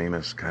this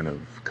famous kind of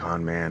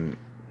con man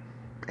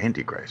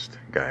Antichrist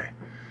guy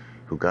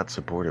who got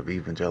support of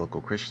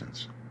evangelical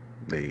Christians.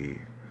 They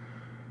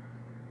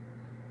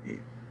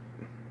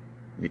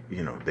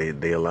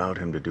allowed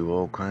him to do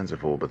all kinds of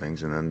horrible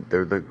things, and then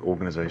they're the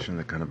organization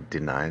that kind of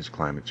denies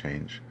climate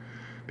change,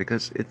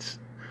 because it's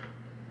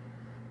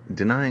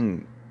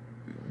denying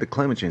the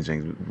climate change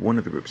thing. One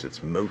of the groups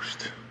that's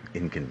most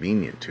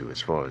inconvenient to,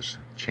 as far as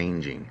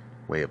changing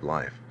way of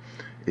life,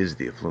 is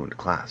the affluent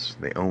class.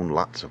 They own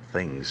lots of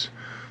things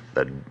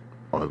that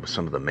are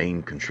some of the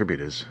main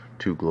contributors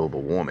to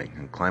global warming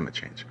and climate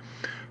change.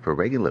 For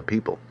regular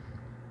people,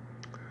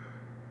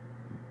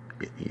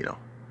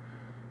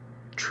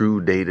 true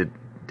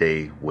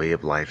day-to-day way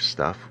of life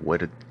stuff,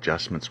 what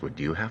adjustments would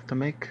you have to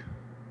make?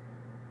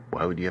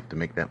 Why would you have to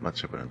make that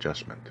much of an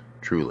adjustment,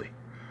 truly?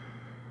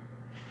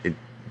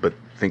 But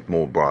think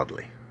more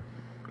broadly.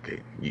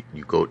 Okay,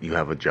 you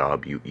have a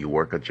job, you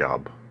work a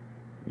job,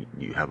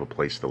 you have a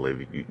place to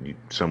live, you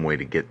some way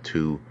to get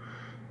to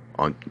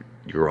on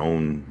your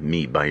own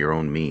by your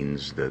own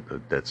means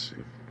that's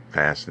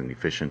fast and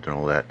efficient and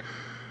all that,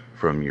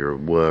 from your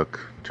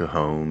work to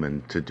home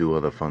and to do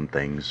other fun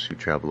things. You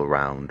travel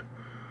around.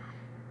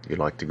 You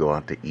like to go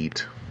out to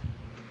eat.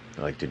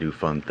 You like to do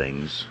fun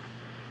things.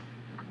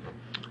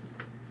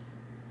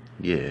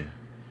 Yeah,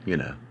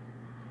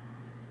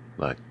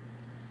 like,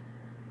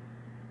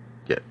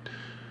 yeah.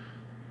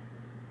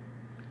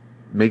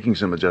 Making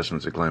some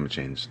adjustments to climate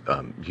change.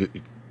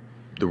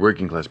 The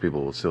working class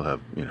people will still have,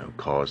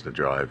 cars to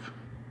drive,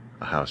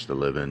 a house to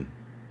live in.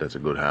 That's a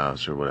good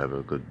house or whatever,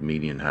 a good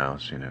median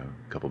house, a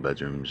couple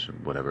bedrooms,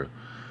 whatever.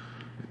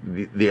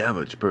 The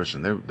average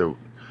person, their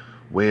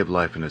way of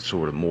life in a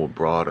sort of more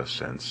broader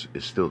sense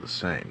is still the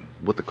same.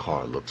 What the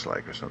car looks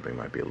like or something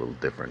might be a little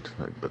different,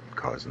 but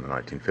cars in the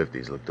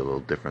 1950s looked a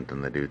little different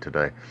than they do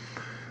today.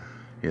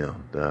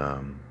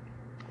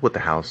 What the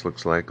house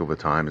looks like over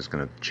time is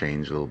going to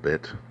change a little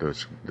bit.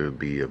 There'll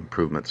be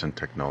improvements in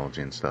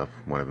technology and stuff.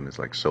 One of them is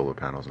like solar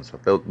panels and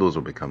stuff. Those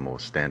will become more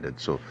standard.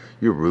 So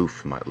your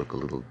roof might look a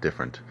little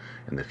different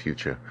in the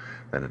future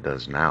than it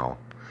does now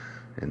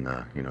in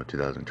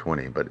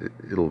 2020. But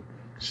it'll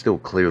still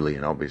clearly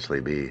and obviously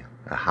be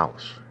a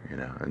house,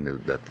 and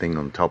that thing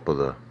on top of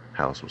the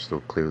house will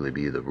still clearly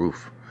be the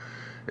roof.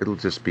 It'll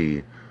just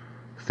be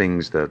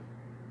things that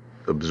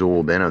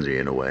absorb energy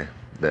in a way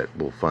that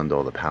will fund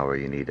all the power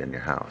you need in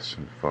your house,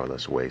 and far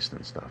less waste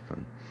and stuff.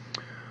 And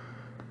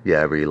yeah,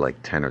 every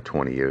like 10 or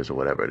 20 years or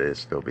whatever it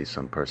is, there'll be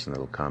some person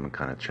that'll come and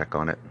kind of check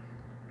on it,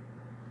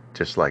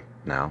 just like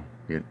now,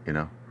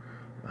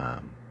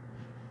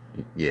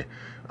 Yeah,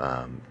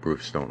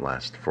 roofs don't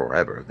last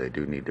forever. They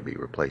do need to be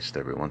replaced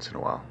every once in a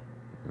while.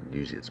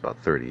 Usually it's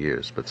about 30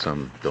 years, but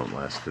some don't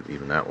last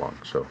even that long.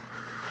 So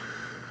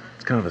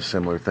it's kind of a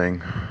similar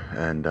thing.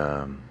 And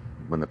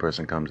when the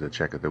person comes to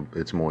check it,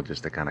 it's more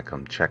just to kind of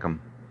come check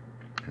them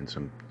and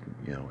some,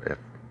 if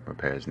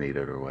repairs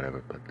needed or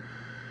whatever. But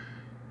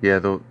yeah,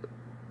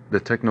 the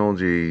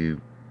technology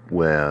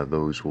where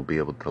those will be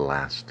able to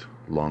last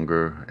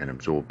longer and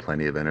absorb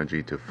plenty of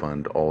energy to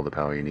fund all the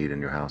power you need in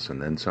your house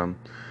and then some,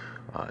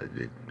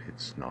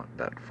 it's not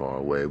that far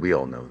away. We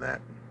all know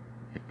that,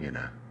 you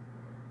know.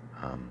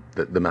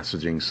 The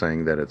messaging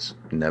saying that it's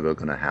never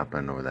going to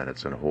happen or that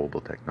it's a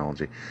horrible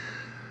technology,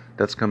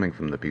 that's coming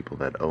from the people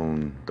that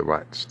own the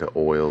rights to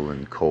oil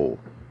and coal.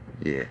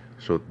 Yeah,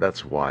 so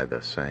that's why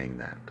they're saying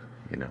that,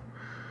 you know.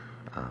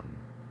 Um,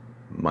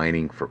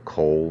 Mining for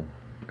coal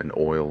and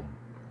oil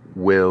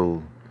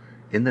will,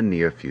 in the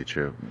near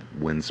future,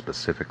 when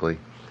specifically,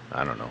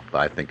 I don't know. But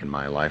I think in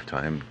my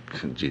lifetime,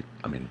 gee,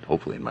 I mean,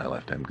 hopefully in my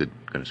lifetime,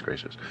 goodness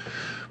gracious.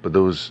 But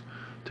those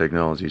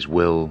technologies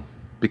will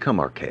become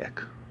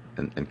archaic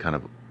and kind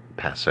of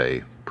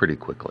passe pretty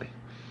quickly.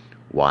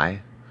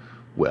 Why?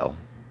 Well,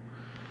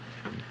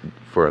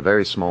 for a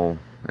very small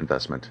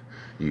investment,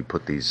 you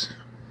put these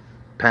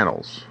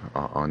panels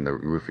on the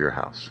roof of your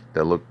house.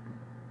 They look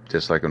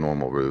just like a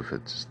normal roof.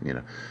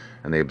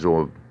 And they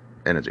absorb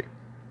energy.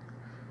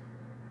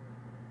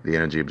 The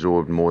energy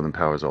absorbed more than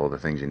powers all the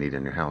things you need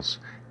in your house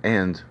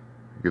and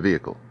your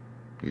vehicle.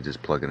 You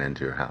just plug it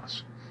into your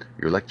house.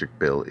 Your electric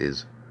bill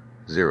is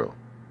zero.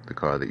 The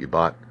car that you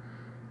bought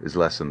is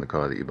less than the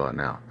car that you bought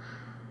now.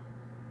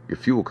 Your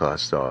fuel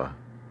costs are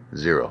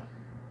zero.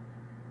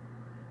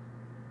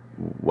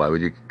 Why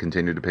would you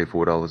continue to pay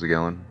 $4 a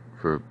gallon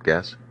for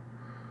gas?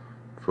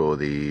 For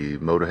the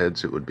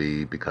motorheads, it would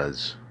be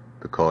because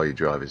the car you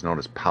drive is not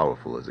as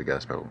powerful as a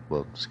gas power.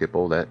 Well, skip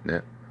all that.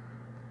 Yeah,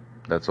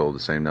 that's all the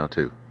same now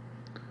too.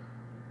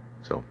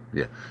 So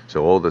yeah,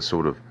 so all the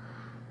sort of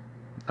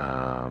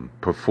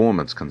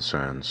performance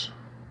concerns,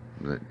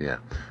 yeah.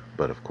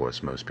 But of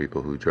course, most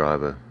people who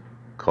drive a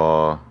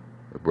car,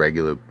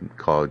 regular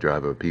car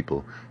driver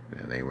people,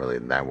 they ain't really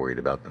that worried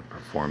about the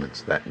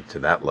performance that to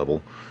that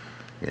level,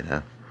 you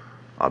know.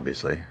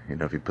 Obviously,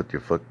 if you put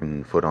your foot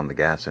on the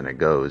gas and it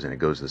goes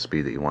the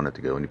speed that you want it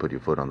to go, and you put your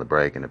foot on the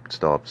brake and it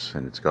stops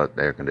and it's got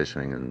air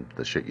conditioning and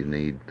the shit you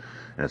need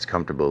and it's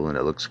comfortable and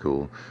it looks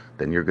cool,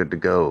 then you're good to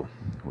go.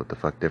 What the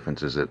fuck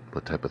difference is it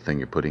what type of thing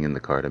you're putting in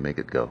the car to make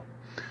it go?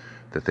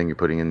 The thing you're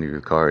putting into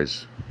your car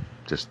is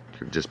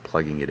you're just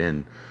plugging it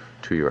in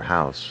to your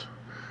house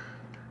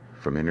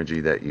from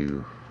energy that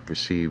you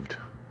received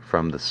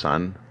from the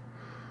sun.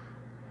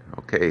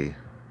 Okay,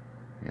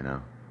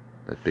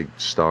 that big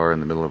star in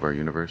the middle of our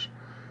universe.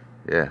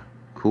 Yeah,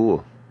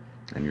 cool.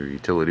 And your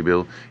utility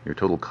bill, your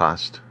total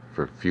cost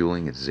for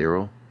fueling is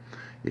zero.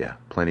 Yeah,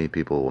 plenty of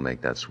people will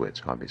make that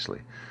switch,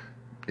 obviously.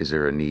 Is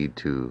there a need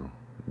to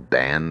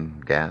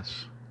ban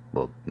gas?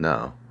 Well,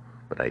 no.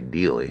 But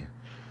ideally,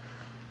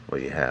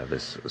 what you have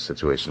is a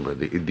situation where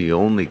the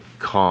only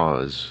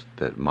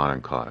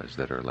modern cars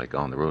that are like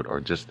on the road are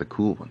just the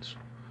cool ones.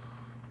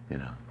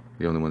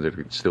 The only ones that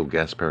are still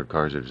gas-powered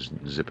cars that are just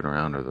zipping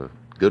around are the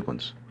good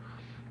ones.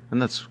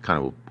 And that's kind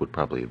of what would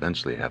probably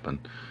eventually happen,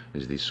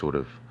 is these sort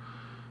of,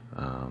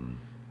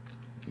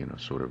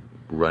 sort of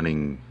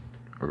running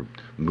or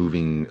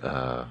moving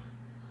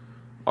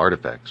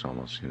artifacts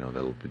almost,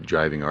 that'll be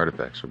driving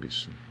artifacts will be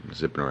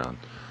zipping around.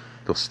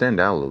 They'll stand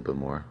out a little bit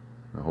more.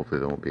 Hopefully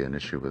there won't be an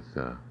issue with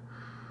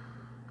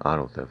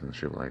auto theft and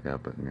shit like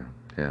that, but,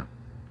 yeah.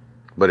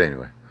 But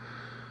anyway,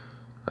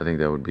 I think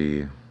that would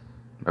be,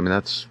 I mean,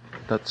 that's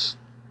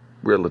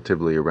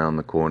relatively around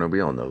the corner.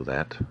 We all know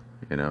that,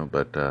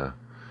 but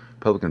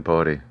Republican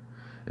Party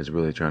is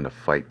really trying to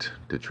fight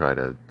to try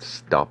to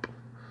stop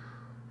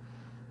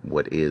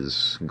what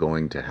is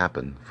going to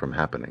happen from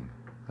happening.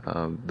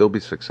 They'll be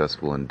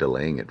successful in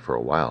delaying it for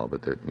a while,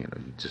 but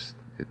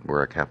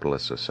we're a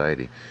capitalist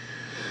society.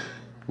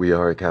 We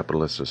are a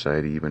capitalist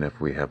society, even if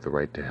we have the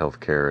right to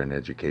health care and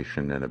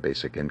education and a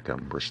basic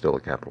income. We're still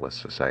a capitalist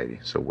society.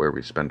 So where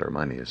we spend our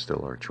money is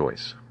still our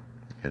choice.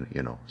 And,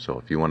 so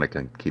if you want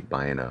to keep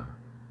buying a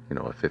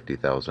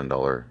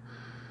 $50,000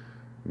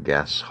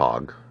 gas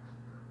hog,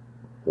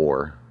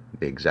 or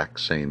the exact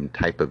same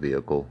type of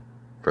vehicle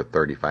for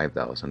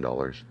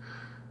 $35,000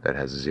 that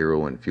has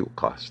zero in fuel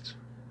costs,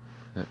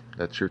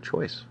 that's your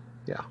choice.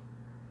 Yeah.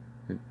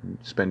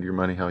 Spend your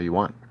money how you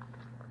want.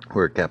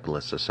 We're a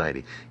capitalist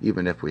society.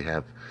 Even if we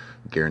have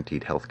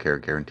guaranteed health care,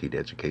 guaranteed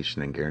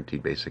education, and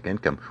guaranteed basic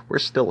income, we're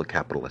still a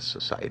capitalist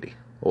society.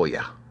 Oh,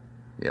 yeah.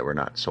 Yeah, we're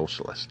not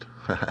socialist.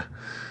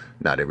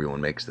 Not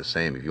everyone makes the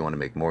same. If you want to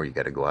make more, you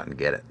got to go out and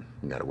get it.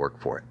 You got to work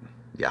for it.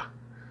 Yeah.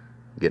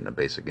 Getting a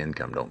basic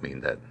income don't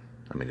mean that.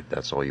 I mean, if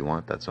that's all you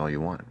want, that's all you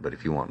want. But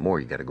if you want more,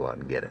 you got to go out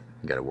and get it.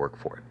 You got to work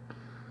for it.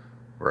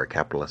 We're a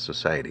capitalist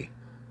society,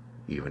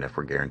 even if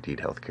we're guaranteed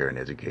health care and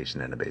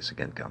education and a basic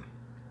income.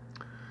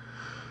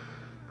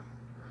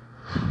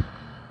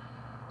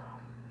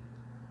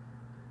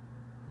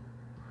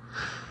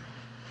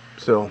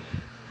 So,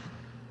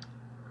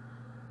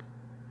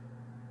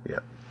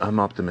 I'm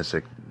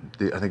optimistic.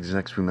 I think these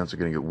next few months are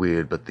going to get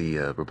weird, but the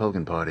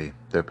Republican Party,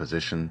 their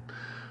position,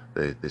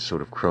 they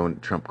sort of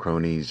Trump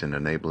cronies and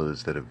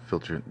enablers that have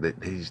filtered,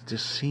 they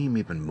just seem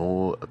even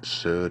more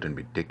absurd and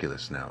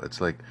ridiculous now.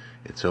 It's like,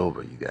 it's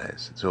over, you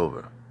guys. It's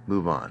over.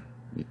 Move on.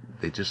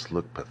 They just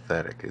look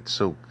pathetic. It's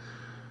so,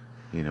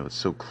 it's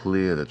so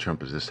clear that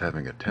Trump is just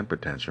having a temper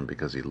tantrum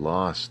because he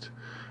lost,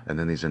 and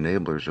then these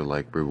enablers are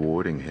like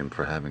rewarding him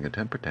for having a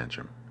temper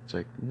tantrum. It's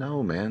like,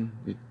 no, man,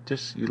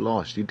 you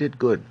lost. You did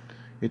good.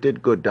 You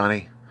did good,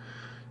 Donnie.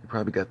 You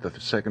probably got the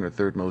second or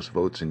third most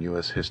votes in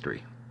U.S.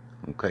 history.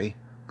 Okay?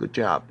 Good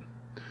job.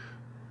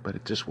 But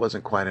it just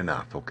wasn't quite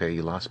enough, okay?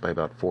 You lost by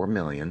about 4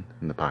 million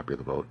in the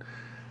popular vote,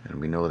 and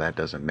we know that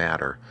doesn't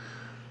matter.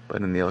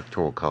 But in the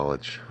Electoral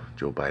College,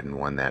 Joe Biden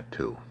won that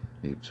too.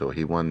 So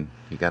he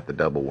got the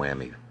double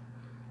whammy.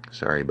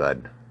 Sorry,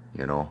 bud.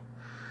 You're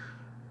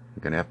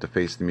going to have to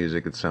face the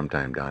music at some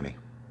time, Donnie.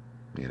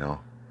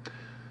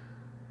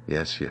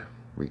 Yes,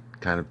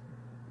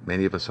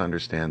 many of us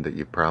understand that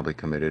you've probably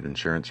committed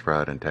insurance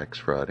fraud and tax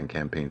fraud and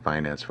campaign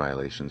finance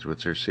violations,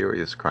 which are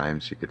serious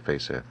crimes. You could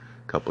face a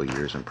couple of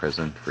years in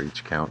prison for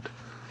each count.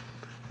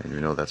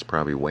 And that's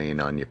probably weighing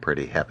on you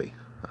pretty heavy.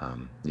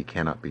 You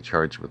cannot be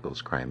charged with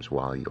those crimes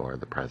while you are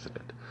the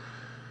president.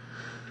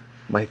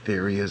 My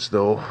theory is,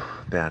 though,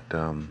 that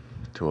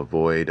to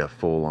avoid a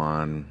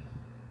full-on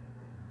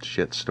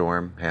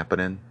shitstorm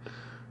happening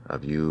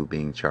of you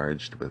being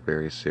charged with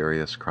very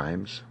serious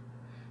crimes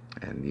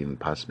and even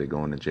possibly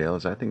going to jail,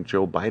 is I think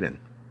Joe Biden,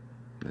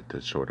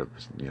 to sort of,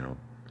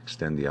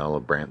 extend the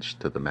olive branch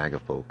to the MAGA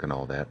folk and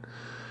all that,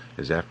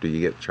 is after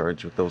you get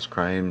charged with those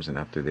crimes and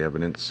after the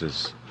evidence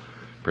is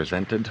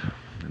presented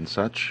and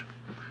such,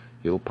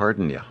 he'll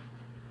pardon you.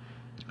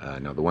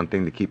 Now, the one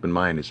thing to keep in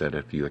mind is that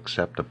if you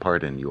accept a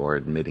pardon, you are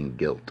admitting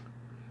guilt.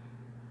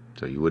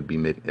 So you would be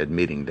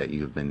admitting that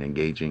you've been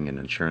engaging in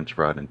insurance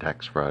fraud and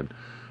tax fraud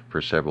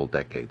for several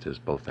decades as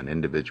both an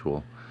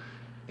individual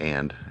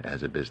and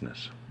as a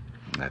business.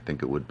 And I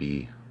think it would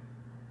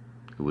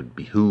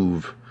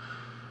behoove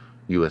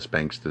U.S.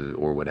 banks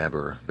or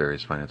whatever,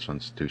 various financial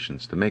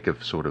institutions, to make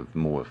a sort of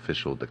more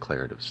official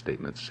declarative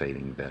statement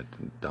stating that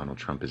Donald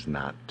Trump is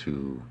not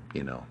to,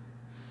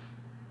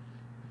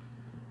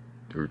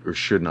 or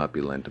should not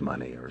be lent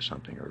money or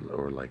something,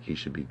 or like he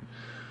should be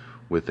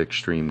with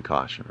extreme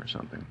caution or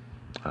something.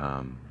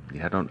 I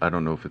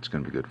don't know if it's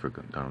going to be good for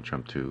Donald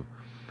Trump to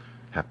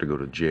have to go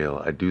to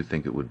jail. I do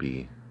think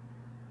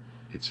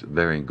it's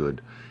very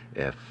good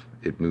if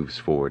it moves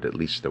forward at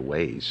least a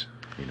ways.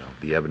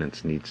 The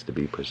evidence needs to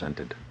be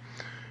presented,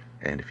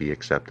 and if he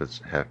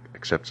accepts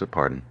a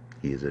pardon,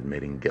 he is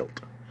admitting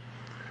guilt.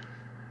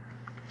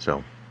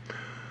 So,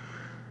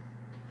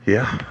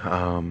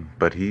 yeah,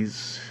 but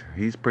he's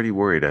pretty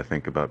worried, I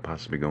think, about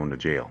possibly going to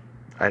jail.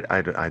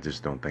 I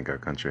just don't think our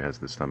country has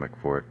the stomach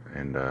for it,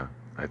 and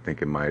I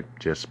think it might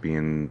just be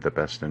in the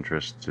best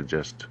interest to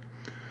just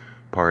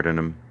pardon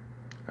him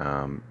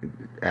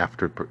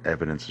after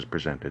evidence is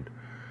presented,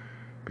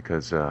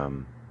 because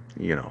the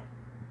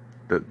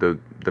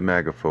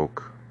MAGA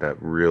folk that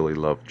really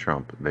love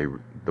Trump, the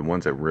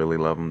ones that really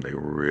love him, they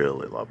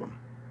really love him.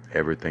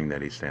 Everything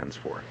that he stands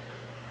for,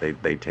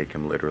 they take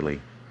him literally,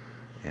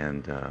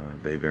 and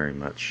they very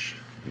much,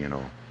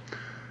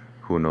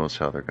 who knows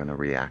how they're going to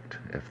react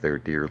if their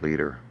dear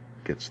leader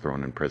gets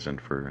thrown in prison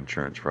for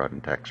insurance fraud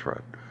and tax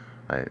fraud.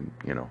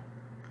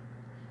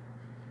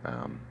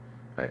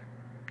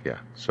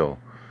 So,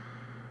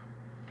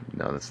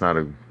 no, that's not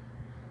a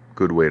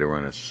good way to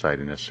run a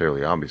society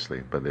necessarily,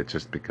 obviously, but it's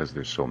just because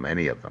there's so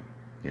many of them.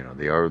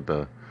 They are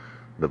the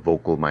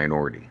vocal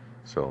minority.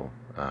 So,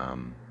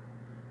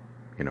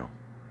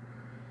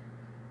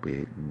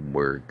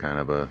 we're kind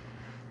of a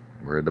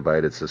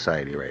divided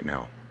society right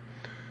now.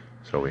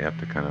 So we have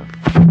to kind of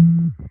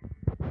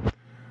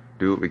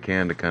do what we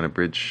can to kind of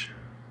bridge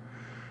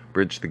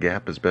the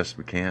gap as best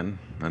we can,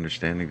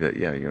 understanding that,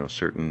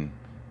 certain,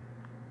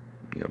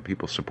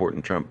 people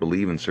supporting Trump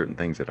believe in certain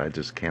things that I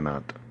just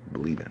cannot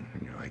believe in.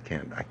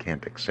 I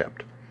can't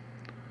accept.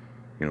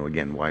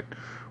 Again,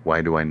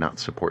 why do I not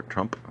support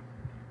Trump?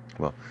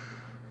 Well,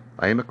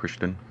 I am a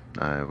Christian.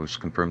 I was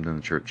confirmed in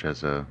the church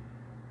as a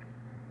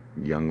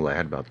young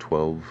lad, about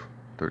 12,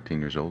 13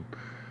 years old.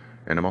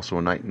 And I'm also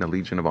a knight in the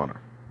Legion of Honor,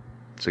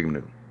 Sigma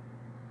Nu.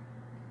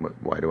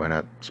 Why do I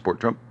not support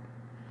Trump?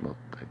 Well,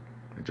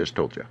 I just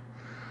told you.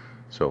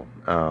 So,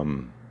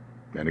 and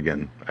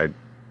again,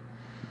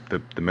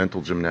 the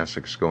mental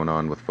gymnastics going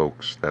on with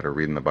folks that are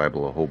reading the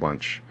Bible a whole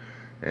bunch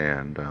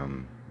and,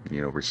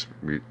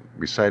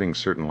 reciting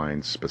certain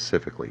lines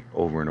specifically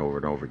over and over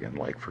and over again,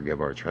 like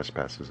forgive our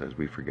trespasses as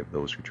we forgive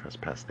those who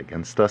trespass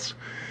against us,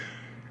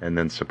 and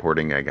then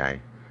supporting a guy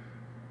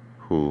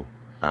who,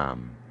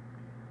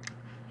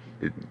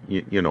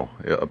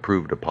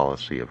 approved a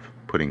policy of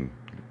putting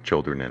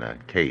children in a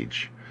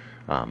cage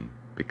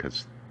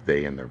because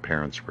they and their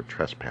parents were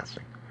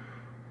trespassing.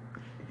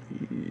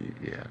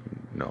 Yeah,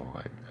 no,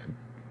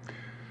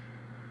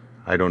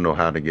 I don't know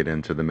how to get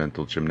into the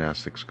mental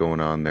gymnastics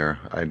going on there.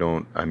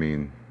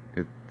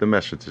 The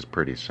message is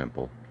pretty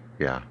simple.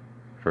 Yeah,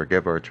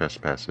 forgive our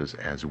trespasses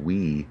as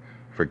we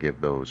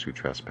forgive those who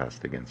trespass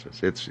against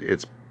us.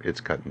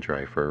 It's cut and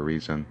dry for a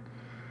reason.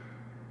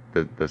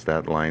 Does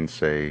that line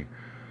say,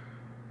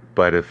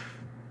 but if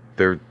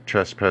they're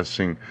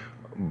trespassing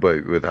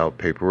but without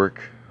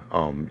paperwork,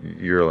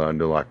 you're allowed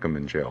to lock them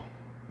in jail?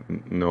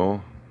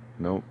 No,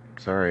 nope,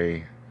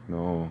 sorry,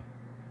 no,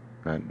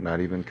 not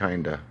even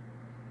kinda,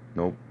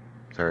 nope,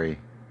 sorry.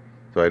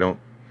 So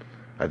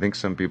I think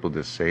some people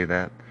just say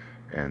that,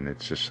 and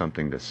it's just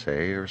something to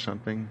say or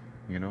something,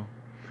 you know.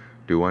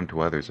 Do unto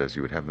others as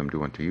you would have them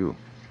do unto you.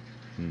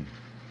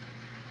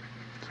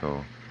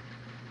 So,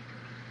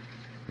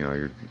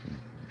 you're,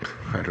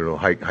 I don't know,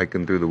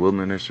 hiking through the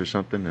wilderness or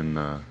something,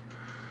 and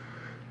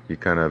you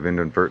kind of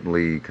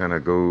inadvertently kind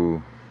of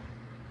go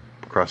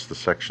across the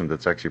section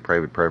that's actually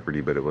private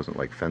property, but it wasn't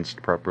like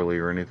fenced properly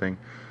or anything.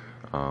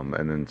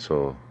 And then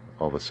so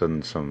all of a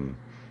sudden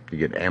you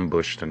get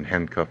ambushed and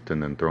handcuffed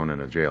and then thrown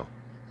in a jail.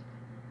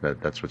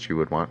 That's what you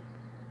would want?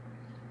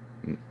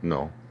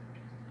 No.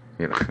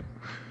 You know,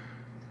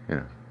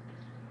 yeah.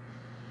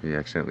 You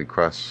accidentally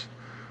cross,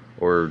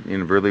 or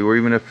inadvertently, or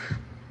even if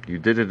you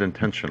did it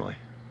intentionally,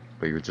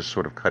 but you're just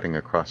sort of cutting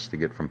across to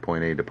get from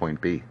point A to point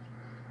B.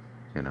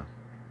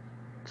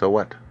 So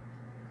what?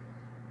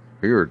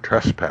 You're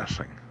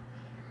trespassing.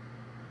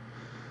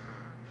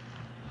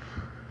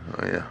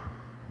 Oh yeah.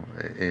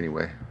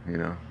 Anyway,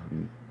 so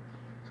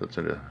it's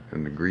an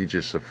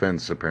egregious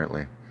offense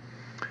apparently.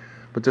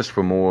 But just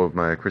for more of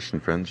my Christian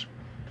friends,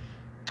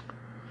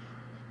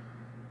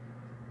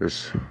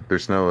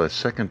 there's now a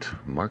second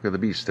mark of the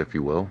beast, if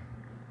you will,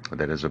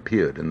 that has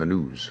appeared in the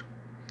news.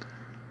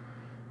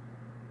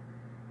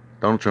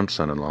 Donald Trump's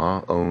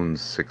son-in-law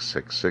owns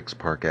 666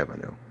 Park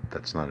Avenue.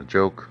 That's not a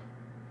joke.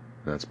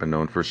 That's been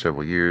known for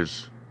several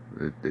years.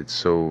 It's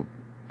so...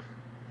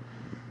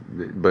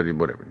 But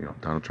whatever,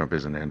 Donald Trump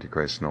is an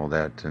antichrist and all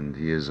that, and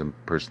he is a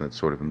person that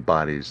sort of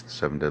embodies the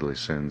 7 deadly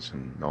sins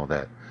and all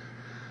that.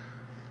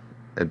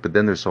 But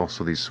then there's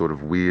also these sort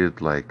of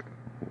weird, like,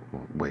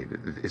 wait,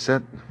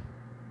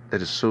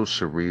 that is so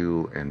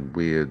surreal and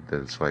weird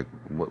that it's like,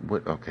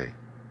 what, okay,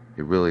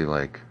 you're really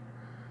like,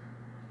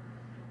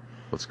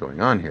 what's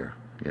going on here,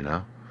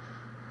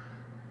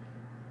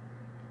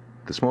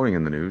 This morning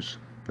in the news,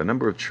 the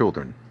number of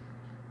children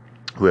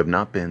who have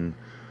not been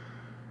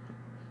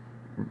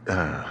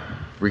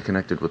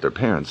reconnected with their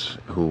parents,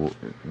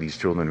 these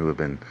children who have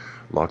been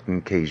locked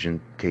in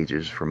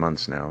cages for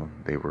months now,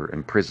 they were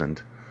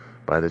imprisoned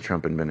by the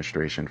Trump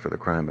administration for the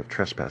crime of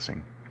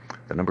trespassing.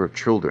 The number of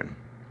children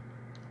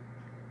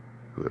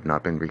who have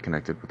not been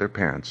reconnected with their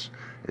parents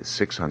is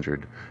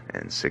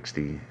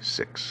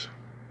 666.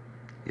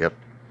 Yep.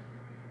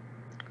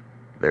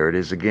 There it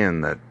is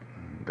again, that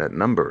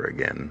number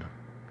again.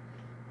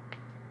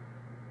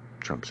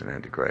 Trump's an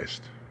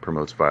antichrist,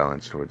 promotes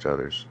violence towards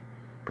others,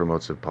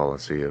 promotes a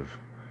policy of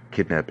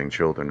kidnapping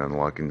children and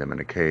locking them in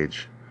a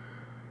cage.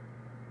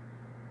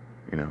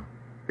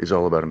 Is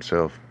all about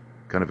himself,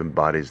 kind of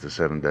embodies the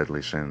 7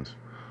 deadly sins.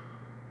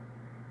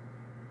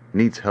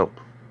 Needs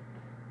help.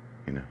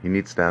 He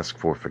needs to ask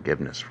for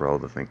forgiveness for all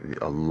the things,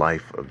 a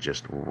life of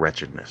just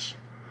wretchedness.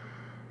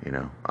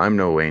 I'm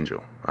no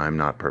angel. I'm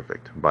not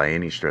perfect by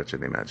any stretch of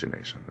the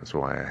imagination. That's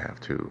why I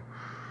have to,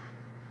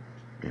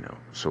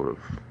 sort of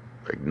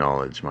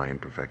acknowledge my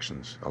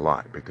imperfections a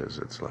lot, because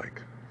it's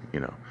like,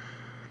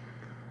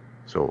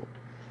 so,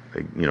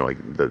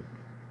 like the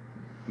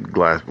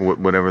glass,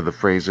 whatever the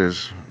phrase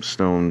is,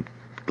 stone,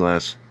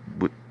 glass,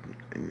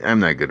 I'm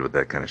not good with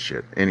that kind of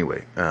shit.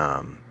 Anyway,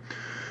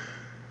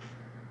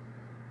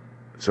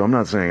 so I'm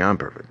not saying I'm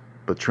perfect,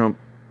 but Trump,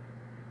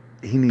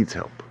 he needs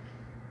help.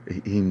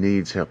 He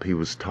needs help. He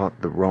was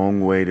taught the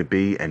wrong way to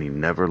be, and he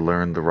never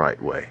learned the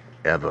right way,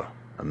 ever.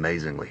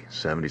 Amazingly,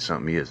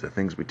 70-something years. The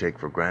things we take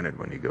for granted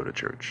when you go to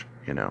church,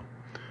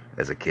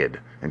 as a kid,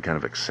 and kind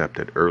of accept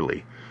it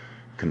early,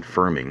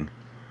 confirming,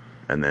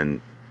 and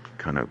then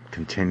kind of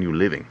continue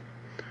living.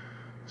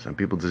 Some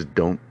people just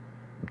don't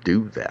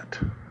do that,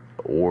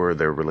 or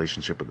their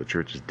relationship with the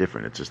church is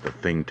different. It's just a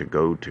thing to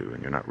go to,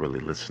 and you're not really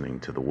listening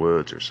to the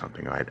words or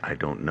something. I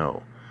don't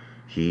know.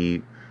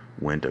 He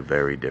went a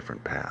very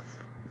different path.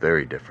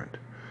 Very different.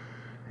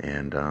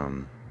 And,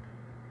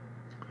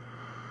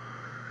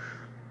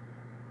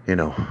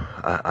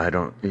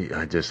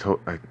 I just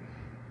hope and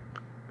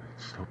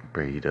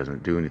pray he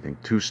doesn't do anything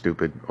too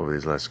stupid over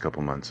these last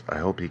couple months. I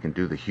hope he can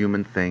do the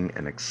human thing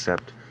and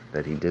accept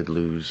that he did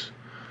lose.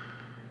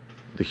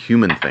 The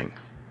human thing.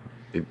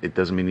 It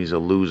doesn't mean he's a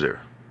loser.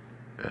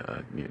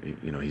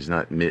 He's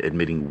not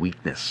admitting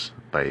weakness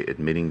by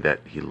admitting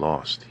that he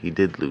lost. He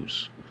did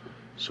lose.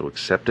 So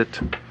accept it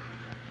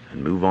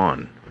and move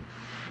on.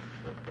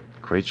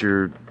 Create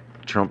your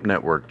Trump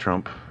network,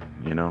 Trump.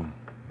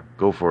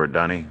 Go for it,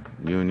 Donnie.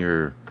 You and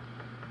your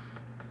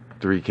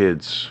 3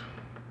 kids.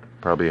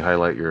 Probably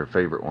highlight your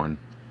favorite one,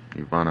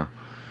 Ivanka.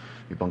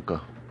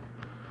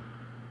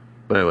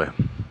 But anyway,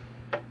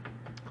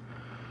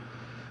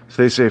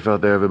 stay safe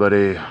out there,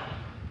 everybody.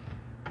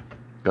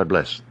 God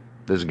bless.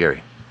 This is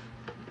Gary,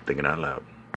 thinking out loud.